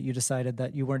thankful that you decided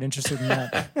that you weren't interested in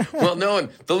that. Well,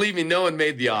 believe me, no one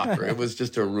made the offer. It was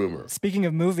just a rumor. Speaking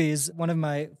of movies, one of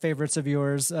my favorites of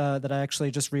yours that I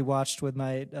actually just rewatched with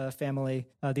my family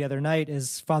the other night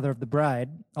is Father of the Bride,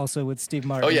 also with Steve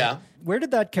Martin. Oh, yeah. Where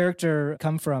did that character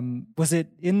come from? Was it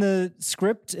in the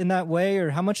script in that way,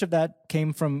 or how much of that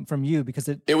came from you? Because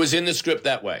it was in the script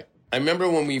that way. I remember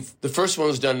when the first one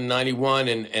was done in 91,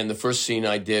 and the first scene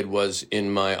I did was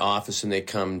in my office, and they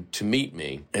come to meet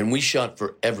me, and we shot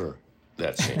forever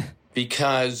that scene.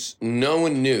 Because no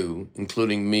one knew,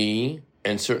 including me,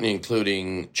 and certainly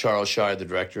including Charles Shire, the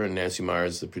director, and Nancy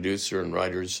Myers, the producer and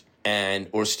writers,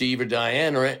 or Steve or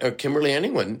Diane or Kimberly,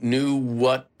 anyone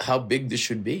knew how big this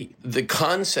should be. The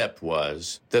concept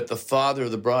was that the father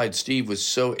of the bride, Steve, was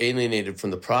so alienated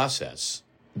from the process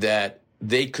that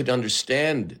they could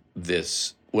understand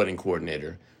this wedding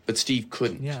coordinator, but Steve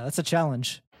couldn't. Yeah, that's a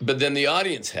challenge. But then the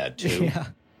audience had to. Yeah.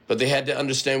 But they had to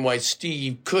understand why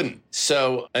Steve couldn't.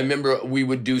 So I remember we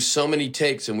would do so many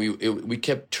takes, and we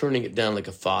kept turning it down like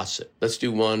a faucet. Let's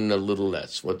do one a little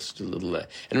less. Let's do a little less.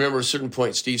 And I remember at a certain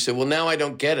point, Steve said, well, now I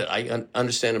don't get it. I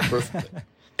understand it perfectly.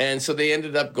 And so they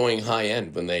ended up going high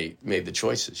end when they made the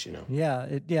choices,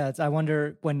 Yeah, I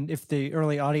wonder if the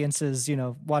early audiences,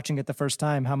 watching it the first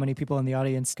time, how many people in the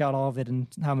audience got all of it and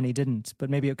how many didn't.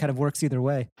 But maybe it kind of works either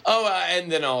way. Oh,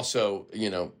 and then also,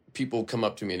 people come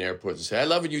up to me in airports and say, I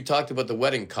love when you talked about the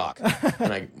wedding cock.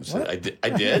 And I said, I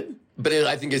did? But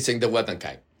I think it's saying the wedding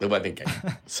cake.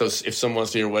 So if someone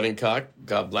wants to hear wedding cock,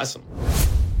 God bless them.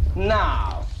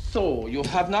 Now, so you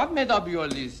have not made up your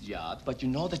list yet, but you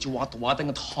know that you want the wedding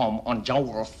at home on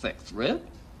January 6th, right?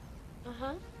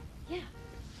 Uh-huh, yeah.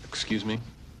 Excuse me?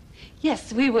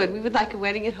 Yes, we would. We would like a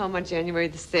wedding at home on January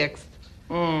the 6th.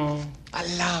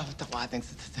 I love the weddings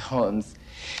at the homes.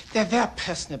 They're very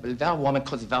personable, very warm,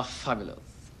 because very fabulous.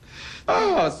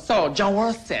 Oh, so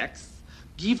January 6th,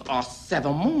 give us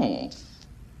 7 months.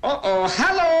 Uh-oh,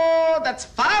 hello, that's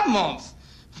 5 months.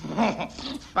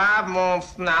 5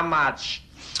 months, not much.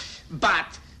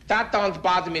 But That don't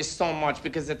bother me so much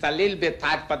because it's a little bit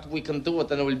tight, but we can do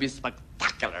it and it will be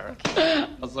spectacular.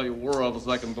 I'll say a word a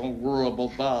second, don't worry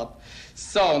about that.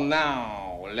 So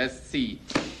now, let's see.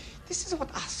 This is what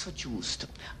I suggest.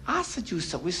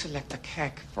 We select a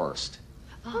cake first.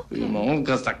 Okay. You know,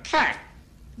 because the cake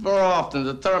very often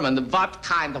determine what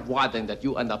kind of wedding that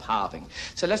you end up having.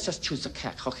 So let's just choose a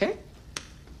cake, okay?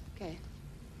 Okay.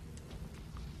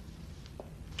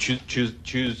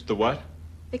 Choose the what?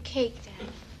 The cake, Dad.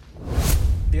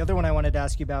 The other one I wanted to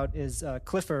ask you about is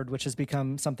Clifford, which has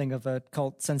become something of a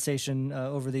cult sensation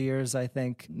over the years, I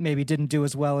think. Maybe didn't do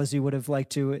as well as you would have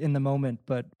liked to in the moment,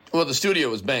 but... Well, the studio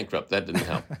was bankrupt. That didn't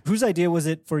help. Whose idea was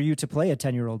it for you to play a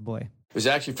 10-year-old boy? It was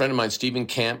actually a friend of mine, Stephen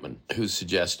Campman, who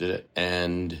suggested it.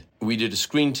 And we did a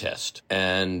screen test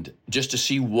and just to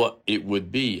see what it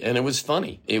would be. And it was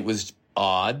funny. It was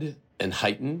odd and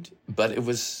heightened, but it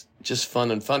was just fun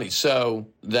and funny. So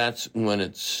that's when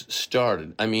it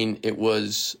started. I mean, it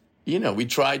was, you know, we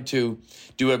tried to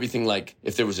do everything like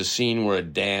if there was a scene where a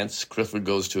dance, Clifford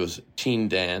goes to a teen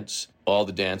dance, all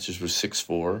the dancers were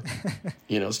 6'4",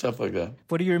 you know, stuff like that.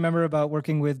 What do you remember about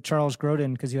working with Charles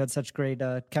Grodin? Because you had such great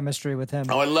chemistry with him.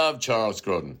 Oh, I love Charles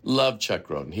Grodin. Love Chuck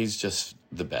Grodin. He's just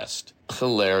the best.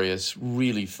 Hilarious,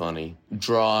 really funny,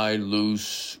 dry,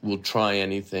 loose, will try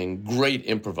anything. Great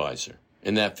improviser.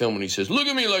 In that film when he says, "Look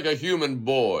at me like a human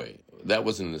boy." That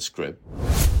wasn't in the script.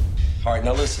 All right,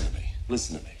 now listen to me.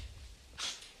 Listen to me.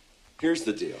 Here's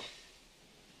the deal.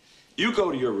 You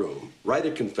go to your room, write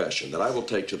a confession that I will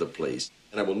take to the police,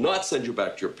 and I will not send you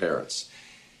back to your parents.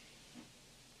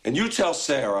 And you tell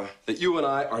Sarah that you and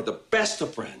I are the best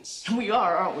of friends. We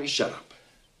are, aren't we? Shut up.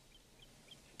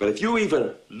 But if you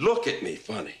even look at me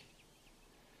funny,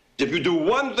 if you do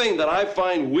one thing that I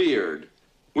find weird,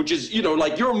 which is, you know,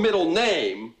 like your middle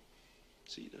name,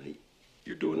 see,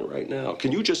 you're doing it right now.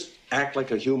 Can you just act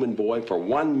like a human boy for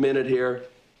 1 minute here?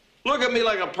 Look at me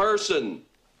like a person.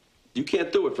 You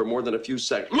can't do it for more than a few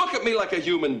seconds. Look at me like a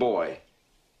human boy.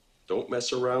 Don't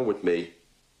mess around with me.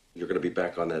 You're going to be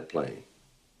back on that plane.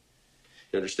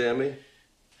 You understand me?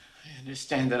 I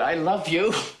understand that I love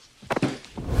you.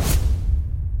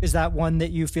 Is that one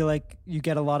that you feel like you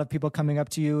get a lot of people coming up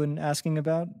to you and asking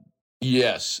about?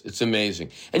 Yes, it's amazing.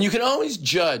 And you can always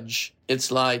judge. It's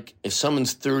like if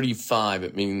someone's 35,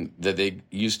 it means that they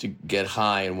used to get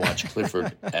high and watch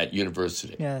Clifford at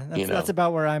university. Yeah, you know? That's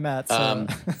about where I'm at. So.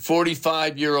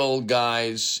 45-year-old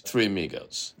guys, Three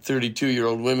Amigos.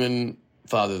 32-year-old women,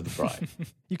 Father of the Bride.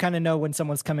 You kind of know when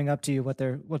someone's coming up to you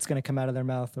what's going to come out of their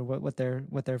mouth or what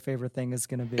their favorite thing is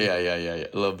going to be. Yeah,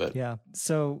 a little bit. Yeah.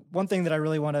 So one thing that I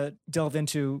really want to delve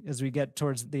into as we get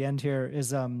towards the end here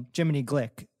is Jiminy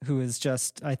Glick, who is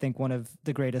just, I think, one of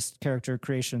the greatest character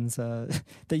creations that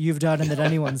you've done and that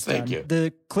anyone's done. Thank you.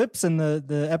 The clips and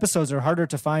the episodes are harder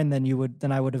to find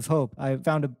than I would have hoped. I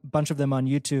found a bunch of them on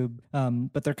YouTube,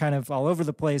 but they're kind of all over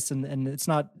the place, and it's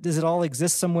not. Does it all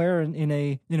exist somewhere in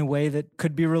a way that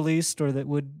could be released or that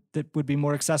would be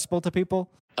more accessible to people?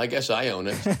 I guess I own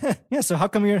it. Yeah, so how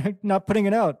come you're not putting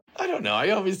it out? I don't know.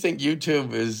 I always think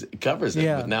YouTube covers it,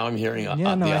 but now I'm hearing the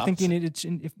I opposite. think you need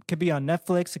it could be on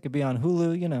Netflix, it could be on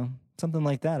Hulu, you know, something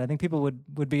like that. I think people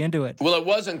would be into it. Well, it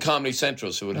was on Comedy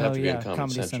Central, so it would have to be on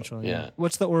Comedy Central. Yeah.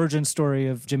 What's the origin story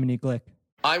of Jiminy Glick?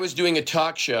 I was doing a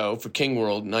talk show for King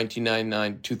World,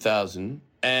 1999-2000,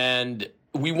 and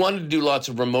we wanted to do lots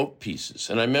of remote pieces.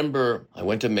 And I remember I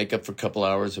went to makeup for a couple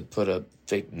hours. I put a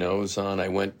fake nose on. I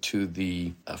went to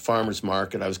the farmer's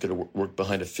market. I was going to work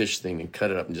behind a fish thing and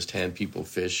cut it up and just hand people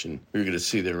fish, and we were going to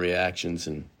see their reactions.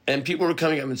 And people were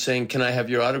coming up and saying, "Can I have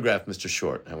your autograph, Mr.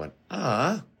 Short?" I went,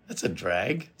 that's a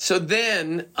drag. So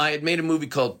then I had made a movie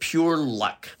called Pure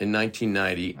Luck in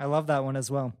 1990. I love that one as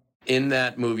well. In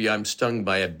that movie, I'm stung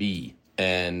by a bee.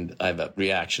 And I have a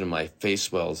reaction, and my face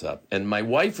swells up. And my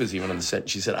wife was even on the set.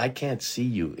 She said, "I can't see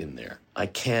you in there. I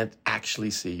can't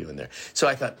actually see you in there." So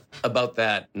I thought about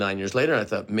that 9 years later, and I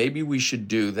thought maybe we should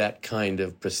do that kind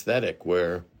of prosthetic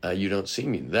where you don't see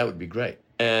me. That would be great.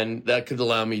 And that could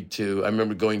allow me to, I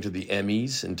remember going to the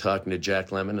Emmys and talking to Jack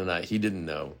Lemmon, and he didn't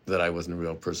know that I wasn't a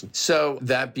real person. So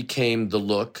that became the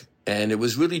look. And it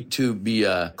was really to be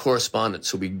a correspondent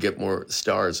so we could get more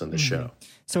stars on the show.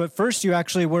 So at first you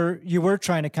actually were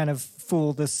trying to kind of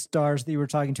fool the stars that you were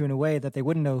talking to in a way that they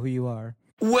wouldn't know who you are.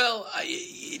 Well,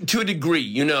 to a degree,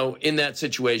 you know, in that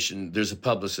situation, there's a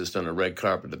publicist on a red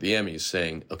carpet at the Emmys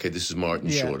saying, "Okay, this is Martin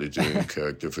Short. He's doing a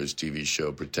character for his TV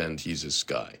show. Pretend he's this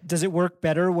guy." Does it work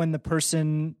better when the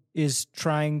person is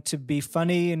trying to be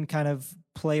funny and kind of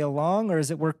play along, or does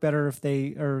it work better if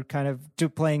they are kind of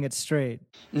playing it straight?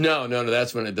 No,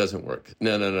 that's when it doesn't work.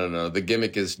 No. The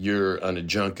gimmick is you're on a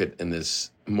junket and this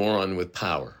moron with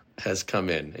power has come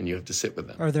in, and you have to sit with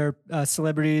them. Are there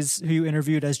celebrities who you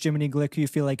interviewed as Jiminy Glick who you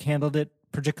feel like handled it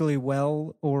particularly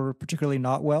well or particularly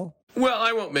not well? Well,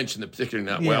 I won't mention the particularly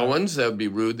not well ones. That would be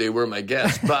rude. They were my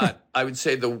guests. But I would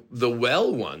say the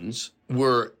well ones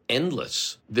were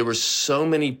endless. There were so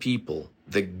many people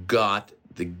that got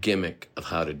the gimmick of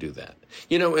how to do that.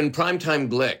 You know, in Primetime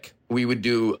Glick, we would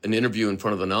do an interview in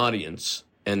front of an audience,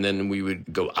 and then we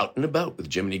would go out and about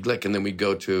with Jiminy Glick, and then we'd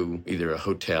go to either a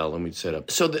hotel and we'd set up.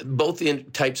 So that both the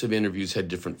types of interviews had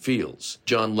different feels.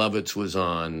 John Lovitz was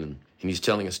on, and he's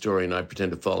telling a story, and I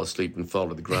pretend to fall asleep and fall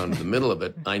to the ground in the middle of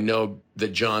it. I know that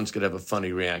John's going to have a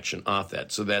funny reaction off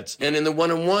that. And in the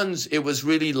one-on-ones, it was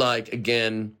really like,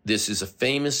 again, this is a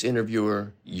famous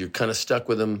interviewer. You're kind of stuck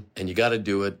with him, and you got to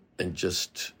do it and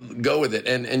just go with it.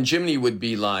 And Jiminy would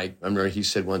be like, I remember he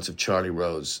said once of Charlie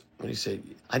Rose, when he said,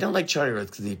 I don't like Charlie Rose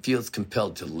because he feels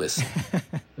compelled to listen.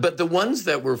 But the ones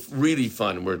that were really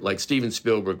fun were like Steven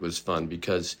Spielberg was fun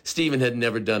because Steven had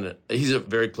never done it. He's a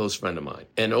very close friend of mine,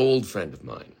 an old friend of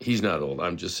mine. He's not old.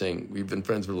 I'm just saying we've been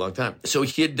friends for a long time. So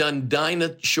he had done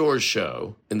Dinah Shore's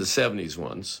show in the 70s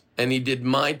once, and he did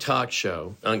my talk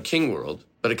show on King World.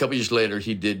 But a couple years later,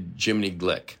 he did Jiminy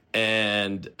Glick.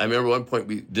 And I remember one point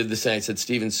we did this thing. I said,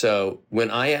 Steven, so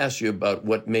when I ask you about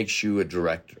what makes you a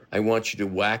director, I want you to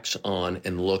wax on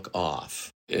and look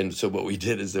off. And so what we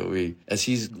did is that as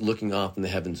he's looking off in the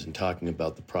heavens and talking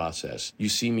about the process, you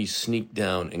see me sneak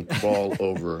down and crawl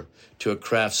over to a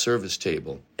craft service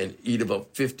table and eat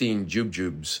about 15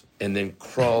 jujubes and then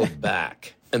crawl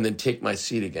back and then take my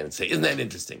seat again and say, isn't that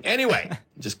interesting? Anyway,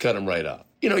 just cut him right off.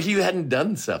 You know, he hadn't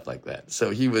done stuff like that.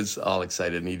 So he was all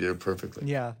excited, and he did it perfectly.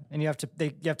 Yeah, and you have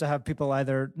to have people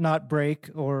either not break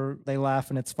or they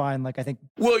laugh and it's fine. Like, I think...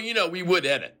 Well, you know, we would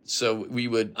edit. So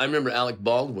I remember Alec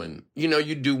Baldwin, you know,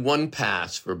 you'd do one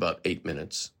pass for about 8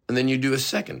 minutes, and then you do a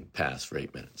second pass for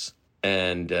 8 minutes.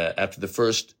 And after the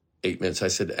first 8 minutes, I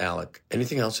said to Alec,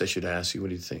 anything else I should ask you? What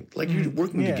do you think? Like, you're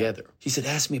working together. He said,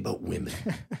 ask me about women.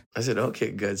 I said,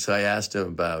 okay, good. So I asked him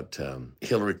about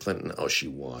Hillary Clinton. Oh, she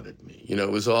wanted me. You know,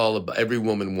 it was all about, every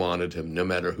woman wanted him, no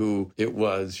matter who it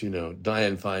was, you know,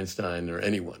 Dianne Feinstein or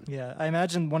anyone. Yeah, I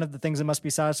imagine one of the things that must be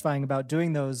satisfying about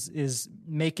doing those is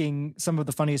making some of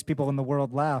the funniest people in the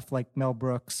world laugh, like Mel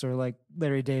Brooks or like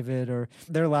Larry David, or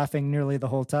they're laughing nearly the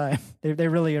whole time. They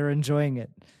really are enjoying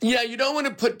it. Yeah, you don't want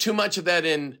to put too much of that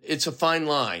in. It's a fine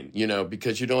line, you know,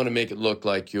 because you don't want to make it look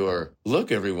like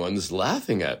look, everyone's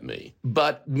laughing at me.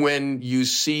 But when you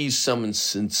see someone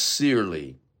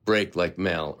sincerely break like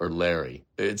Mel or Larry,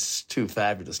 it's too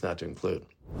fabulous not to include.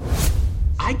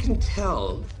 I can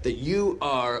tell that you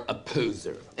are a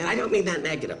poser. And I don't mean that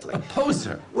negatively. A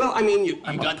poser? Well, I mean, you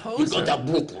got that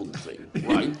Brooklyn thing,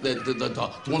 right? The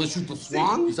want to shoot the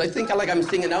swans? I think I'm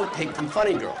seeing an outtake from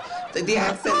Funny Girl. The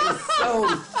accent is so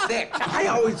thick. I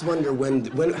always wonder when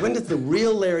does the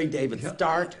real Larry David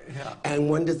start, and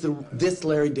when does this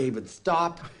Larry David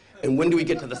stop, and when do we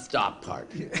get to the stop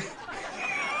part?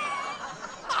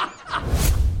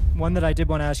 One that I did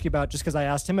want to ask you about, just because I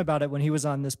asked him about it when he was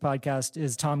on this podcast,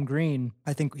 is Tom Green.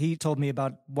 I think he told me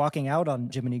about walking out on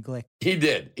Jiminy Glick. He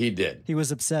did. He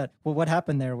was upset. Well, what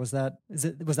happened there? Was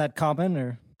that common,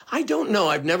 or? I don't know.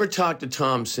 I've never talked to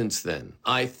Tom since then.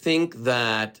 I think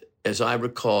that, as I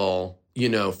recall, you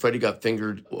know, Freddie Got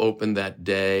Fingered opened that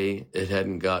day. It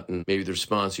hadn't gotten maybe the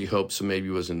response he hoped, so maybe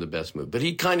he was in the best mood. But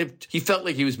he felt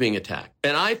like he was being attacked.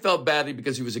 And I felt badly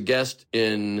because he was a guest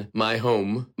in my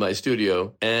home, my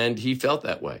studio, and he felt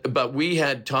that way. But we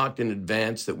had talked in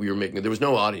advance that we were making, there was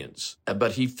no audience.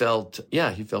 But he felt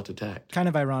attacked. Kind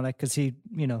of ironic because he,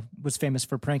 you know, was famous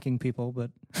for pranking people,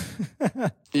 but...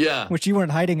 Yeah. Which you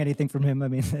weren't hiding anything from him. I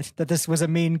mean, that this was a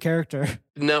mean character.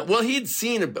 No, well, he'd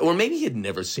seen it, or maybe he had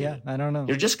never seen it. I don't know.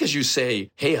 You know, just because you say,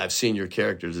 hey, I've seen your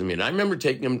characters. I mean, I remember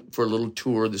taking him for a little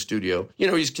tour of the studio. You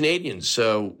know, he's Canadian,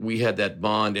 so we had that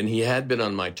bond, and he had been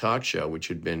on my talk show, which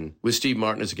had been with Steve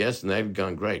Martin as a guest, and that had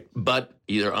gone great. But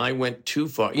either I went too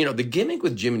far. You know, the gimmick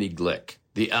with Jiminy Glick,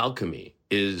 the alchemy,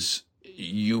 is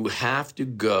you have to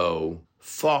go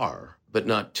far, but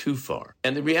not too far.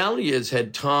 And the reality is,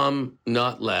 had Tom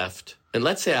not left, and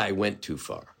let's say I went too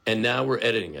far, and now we're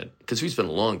editing it, because we spent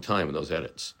a long time in those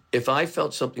edits. If I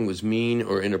felt something was mean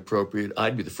or inappropriate,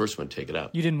 I'd be the first one to take it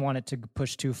out. You didn't want it to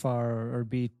push too far or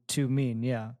be too mean,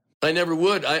 yeah. I never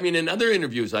would. I mean, in other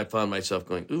interviews, I found myself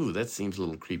going, ooh, that seems a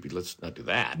little creepy. Let's not do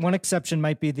that. One exception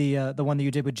might be the one that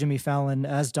you did with Jimmy Fallon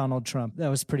as Donald Trump. That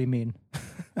was pretty mean.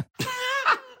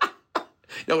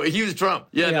 No, he was Trump.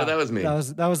 Yeah, no, that was mean.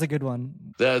 That was a good one.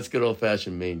 That's good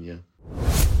old-fashioned mean, yeah.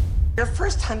 Your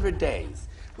first 100 days,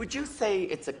 would you say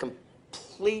it's a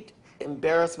complete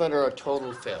embarrassment or a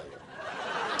total failure?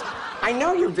 I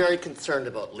know you're very concerned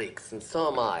about leaks, and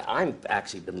so am I. I've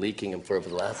actually been leaking them for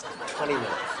the last 20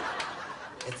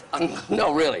 minutes.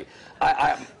 No, really.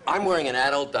 I'm wearing an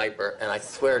adult diaper, and I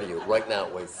swear to you, right now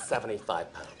it weighs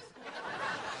 75 pounds.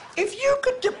 If you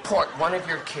could deport one of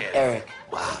your kids... Eric.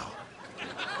 Wow.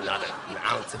 Not an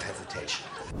ounce of hesitation.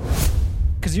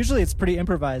 Because usually it's pretty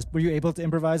improvised. Were you able to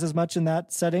improvise as much in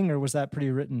that setting, or was that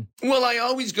pretty written? Well, I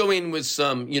always go in with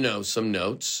some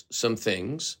notes, some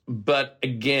things. But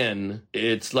again,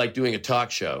 it's like doing a talk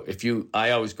show.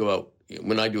 I always go out,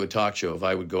 when I do a talk show, if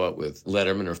I would go out with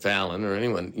Letterman or Fallon or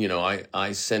anyone,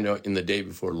 I send out in the day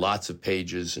before lots of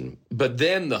pages. But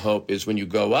then the hope is when you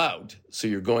go out, so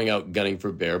you're going out gunning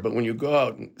for bear, but when you go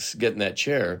out and get in that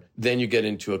chair, then you get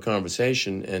into a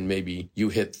conversation and maybe you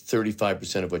hit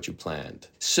 35% of what you planned.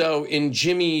 So in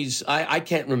Jimmy's, I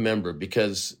can't remember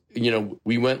because,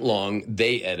 we went long,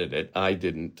 they edited it, I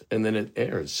didn't, and then it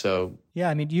airs, so... Yeah,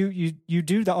 I mean, you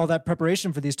do all that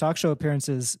preparation for these talk show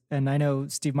appearances, and I know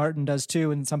Steve Martin does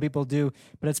too, and some people do,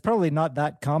 but it's probably not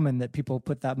that common that people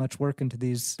put that much work into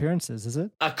these appearances, is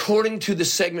it? According to the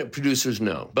segment producers,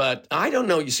 no. But I don't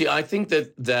know. You see, I think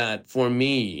that for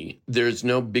me, there's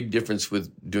no big difference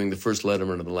with doing the first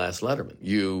Letterman or the last Letterman.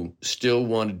 You still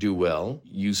want to do well.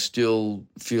 You still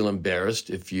feel embarrassed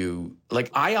if you...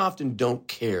 I often don't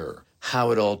care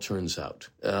how it all turns out,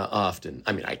 often.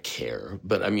 I mean, I care,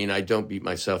 but I don't beat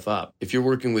myself up. If you're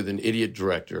working with an idiot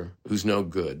director who's no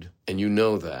good, and you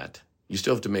know that, you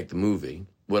still have to make the movie.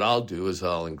 What I'll do is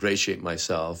I'll ingratiate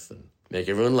myself and make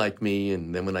everyone like me,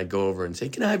 and then when I go over and say,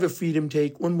 can I have a freedom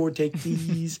take? One more take,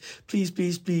 please? Please,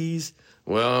 please, please.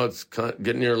 Well, it's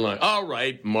getting near the line. All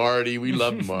right, Marty, we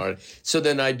love Marty. So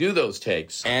then I do those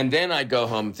takes, and then I go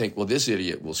home and think, well, this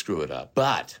idiot will screw it up.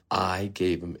 But I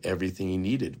gave him everything he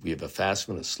needed. We have a fast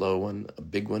one, a slow one, a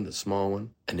big one, a small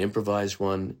one, an improvised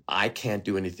one. I can't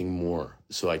do anything more.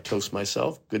 So I toast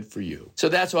myself, good for you. So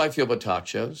that's how I feel about talk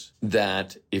shows,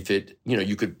 that if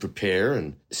you could prepare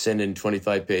and send in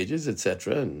 25 pages,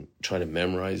 etc., and try to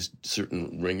memorize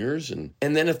certain ringers. And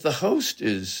then if the host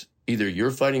is... either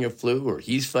you're fighting a flu or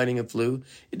he's fighting a flu,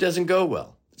 it doesn't go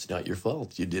well. It's not your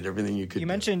fault. You did everything you could do. You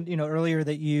mentioned, earlier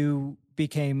that you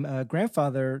became a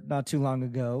grandfather not too long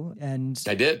ago. And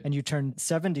I did. And you turned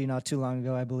 70 not too long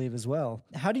ago, I believe, as well.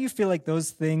 How do you feel like those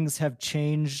things have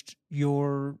changed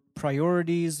your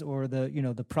priorities or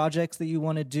the projects that you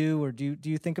want to do? Or do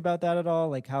you think about that at all?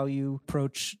 Like how you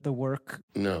approach the work?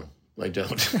 No. I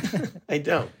don't. I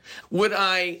don't. Would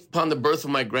I, upon the birth of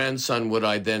my grandson, would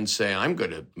I then say, I'm going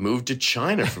to move to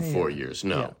China for 4 years?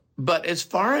 No. Yeah. But as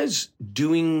far as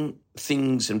doing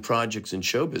things and projects in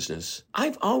show business,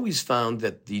 I've always found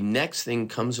that the next thing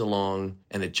comes along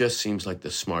and it just seems like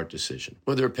the smart decision,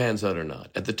 whether it pans out or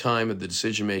not. At the time of the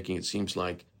decision-making, it seems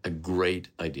like a great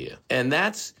idea. And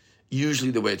that's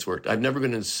usually the way it's worked. I've never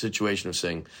been in a situation of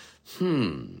saying,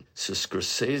 so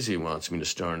Scorsese wants me to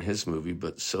star in his movie,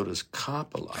 but so does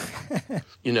Coppola.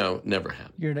 Never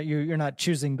happened. You're not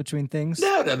choosing between things?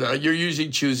 No. You're usually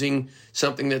choosing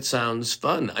something that sounds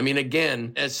fun. I mean,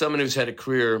 again, as someone who's had a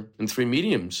career in 3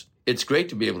 mediums, it's great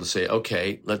to be able to say,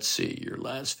 okay, let's see, your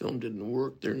last film didn't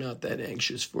work. They're not that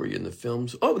anxious for you in the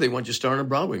films. Oh, they want you to star in a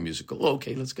Broadway musical. Oh,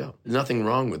 okay, let's go. There's nothing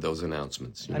wrong with those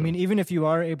announcements. I mean, even if you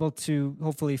are able to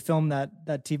hopefully film that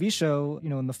TV show,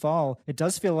 in the fall, it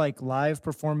does feel like live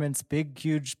performance, big,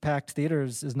 huge, packed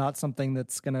theaters is not something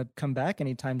that's going to come back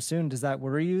anytime soon. Does that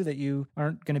worry you that you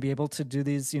aren't going to be able to do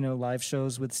these, live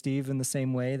shows with Steve in the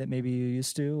same way that maybe you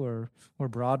used to, or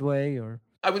Broadway, or...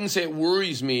 I wouldn't say it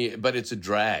worries me, but it's a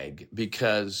drag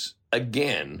because,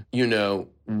 again,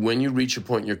 when you reach a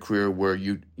point in your career where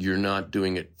you're not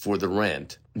doing it for the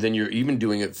rent, then you're even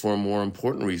doing it for a more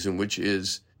important reason, which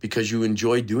is because you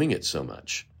enjoy doing it so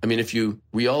much. I mean,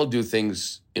 we all do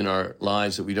things in our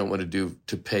lives that we don't want to do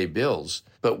to pay bills,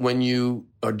 but when you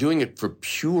are doing it for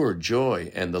pure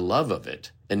joy and the love of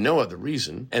it and no other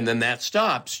reason, and then that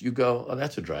stops, you go, oh,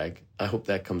 that's a drag. I hope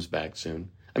that comes back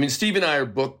soon. I mean, Steve and I are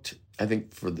booked, I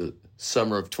think, for the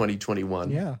summer of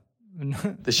 2021. Yeah.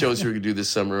 The shows we're going to do this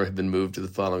summer have been moved to the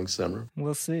following summer.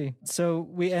 We'll see. So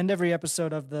we end every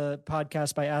episode of the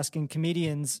podcast by asking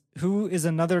comedians, who is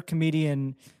another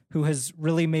comedian who has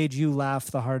really made you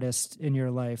laugh the hardest in your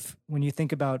life? When you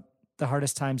think about the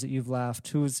hardest times that you've laughed,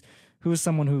 who is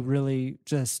someone who really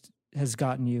just has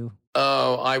gotten you?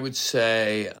 Oh, I would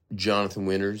say Jonathan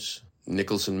Winters,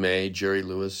 Nicholson May, Jerry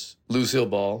Lewis, Lucille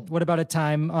Ball. What about a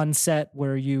time on set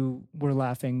where you were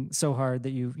laughing so hard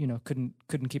that you couldn't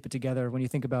keep it together? When you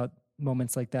think about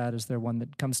moments like that? Is there one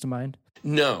that comes to mind?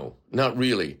 No, not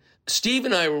really. Steve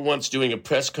and I were once doing a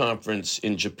press conference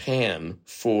in Japan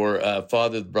for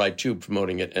Father of the Bride 2,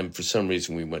 promoting it, and for some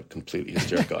reason we went completely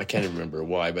hysterical. I can't even remember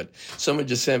why, but someone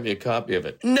just sent me a copy of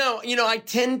it. No, I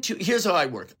tend to, here's how I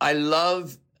work. I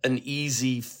love an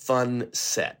easy, fun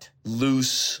set.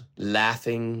 Loose,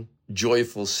 laughing,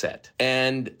 joyful set.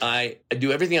 And I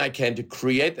do everything I can to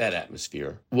create that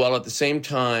atmosphere while at the same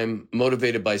time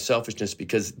motivated by selfishness,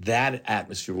 because that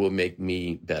atmosphere will make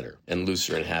me better and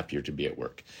looser and happier to be at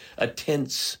work. A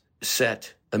tense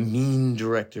set, a mean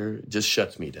director just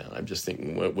shuts me down. I'm just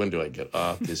thinking, when do I get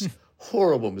off this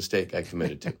horrible mistake I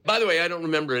committed to? By the way, I don't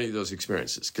remember any of those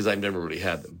experiences because I've never really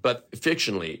had them, but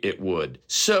fictionally it would.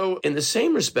 So in the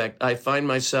same respect, I find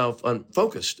myself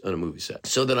unfocused on a movie set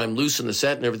so that I'm loose on the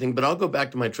set and everything, but I'll go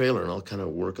back to my trailer and I'll kind of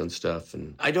work on stuff.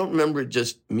 And I don't remember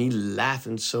just me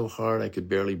laughing so hard I could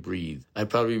barely breathe.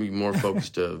 I'd probably be more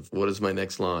focused of what is my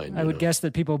next line. I would guess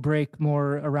that people break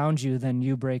more around you than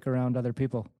you break around other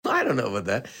people. I don't know about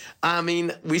that. I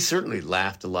mean, we certainly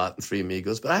laughed a lot in Three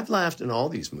Amigos, but I've laughed in all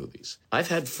these movies. I've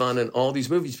had fun in all these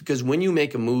movies because when you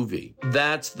make a movie,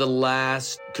 that's the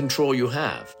last control you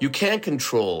have. You can't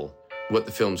control what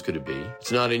the film's going to be.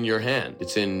 It's not in your hand.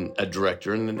 It's in a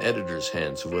director and an editor's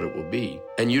hands of what it will be.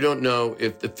 And you don't know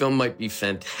if the film might be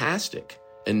fantastic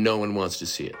and no one wants to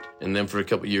see it. And then for a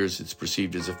couple of years, it's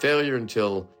perceived as a failure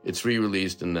until it's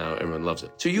re-released and now everyone loves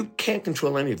it. So you can't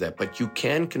control any of that, but you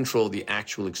can control the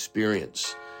actual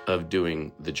experience of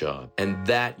doing the job. And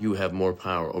that you have more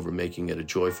power over making it a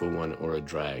joyful one or a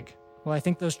drag. Well, I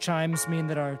think those chimes mean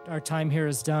that our time here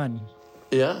is done.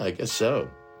 Yeah, I guess so.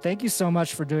 Thank you so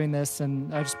much for doing this,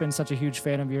 and I've just been such a huge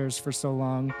fan of yours for so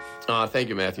long. Thank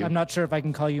you, Matthew. I'm not sure if I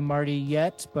can call you Marty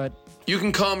yet, but... You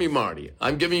can call me Marty.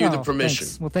 I'm giving you the permission.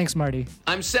 Thanks. Well, thanks, Marty.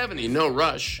 I'm 70, no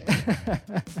rush.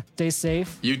 Stay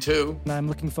safe. You too. And I'm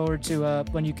looking forward to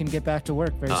when you can get back to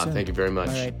work very soon. Thank you very much.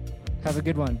 All right. Have a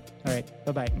good one. All right.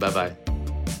 Bye-bye. Bye-bye.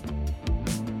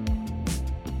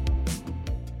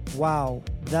 Wow,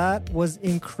 that was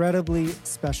incredibly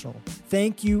special.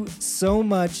 Thank you so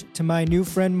much to my new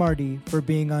friend Marty for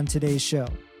being on today's show.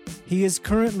 He is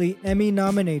currently Emmy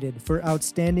nominated for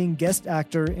Outstanding Guest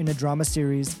Actor in a Drama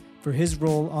Series for his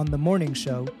role on The Morning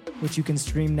Show, which you can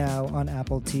stream now on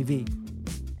Apple TV.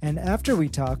 And after we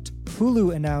talked,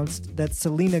 Hulu announced that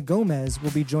Selena Gomez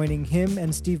will be joining him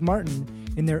and Steve Martin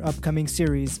in their upcoming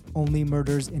series, Only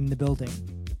Murders in the Building.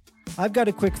 I've got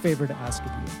a quick favor to ask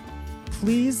of you.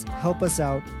 Please help us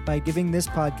out by giving this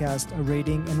podcast a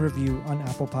rating and review on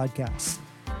Apple Podcasts.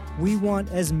 We want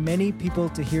as many people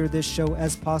to hear this show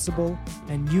as possible,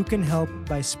 and you can help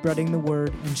by spreading the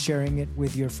word and sharing it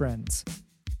with your friends.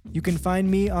 You can find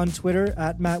me on Twitter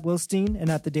at Matt Wilstein and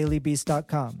at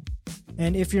thedailybeast.com.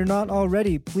 And if you're not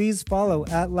already, please follow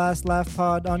at Last Laugh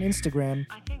Pod on Instagram,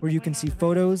 where you can see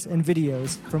photos and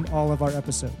videos from all of our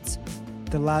episodes.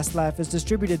 The Last Laugh is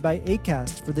distributed by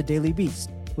Acast for The Daily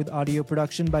Beast, with audio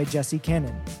production by Jesse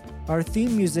Cannon. Our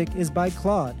theme music is by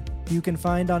Claude, who you can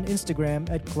find on Instagram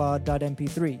at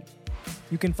claude.mp3.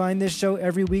 You can find this show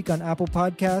every week on Apple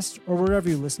Podcasts or wherever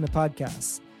you listen to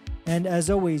podcasts. And as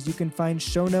always, you can find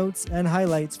show notes and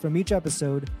highlights from each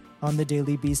episode on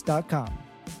thedailybeast.com.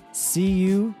 See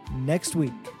you next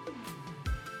week.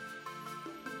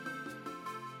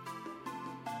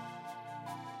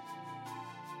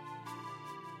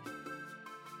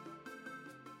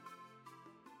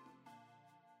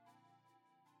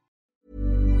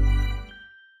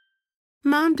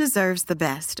 Mom deserves the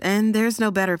best, and there's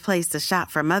no better place to shop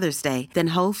for Mother's Day than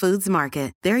Whole Foods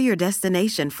Market. They're your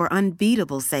destination for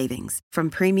unbeatable savings, from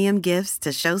premium gifts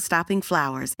to show-stopping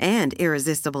flowers and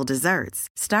irresistible desserts.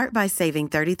 Start by saving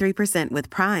 33% with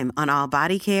Prime on all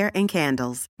body care and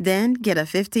candles. Then get a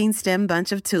 15-stem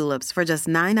bunch of tulips for just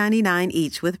 $9.99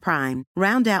 each with Prime.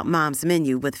 Round out Mom's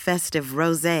menu with festive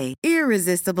rosé,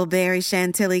 irresistible berry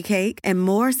chantilly cake, and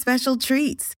more special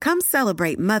treats. Come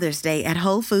celebrate Mother's Day at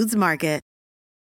Whole Foods Market.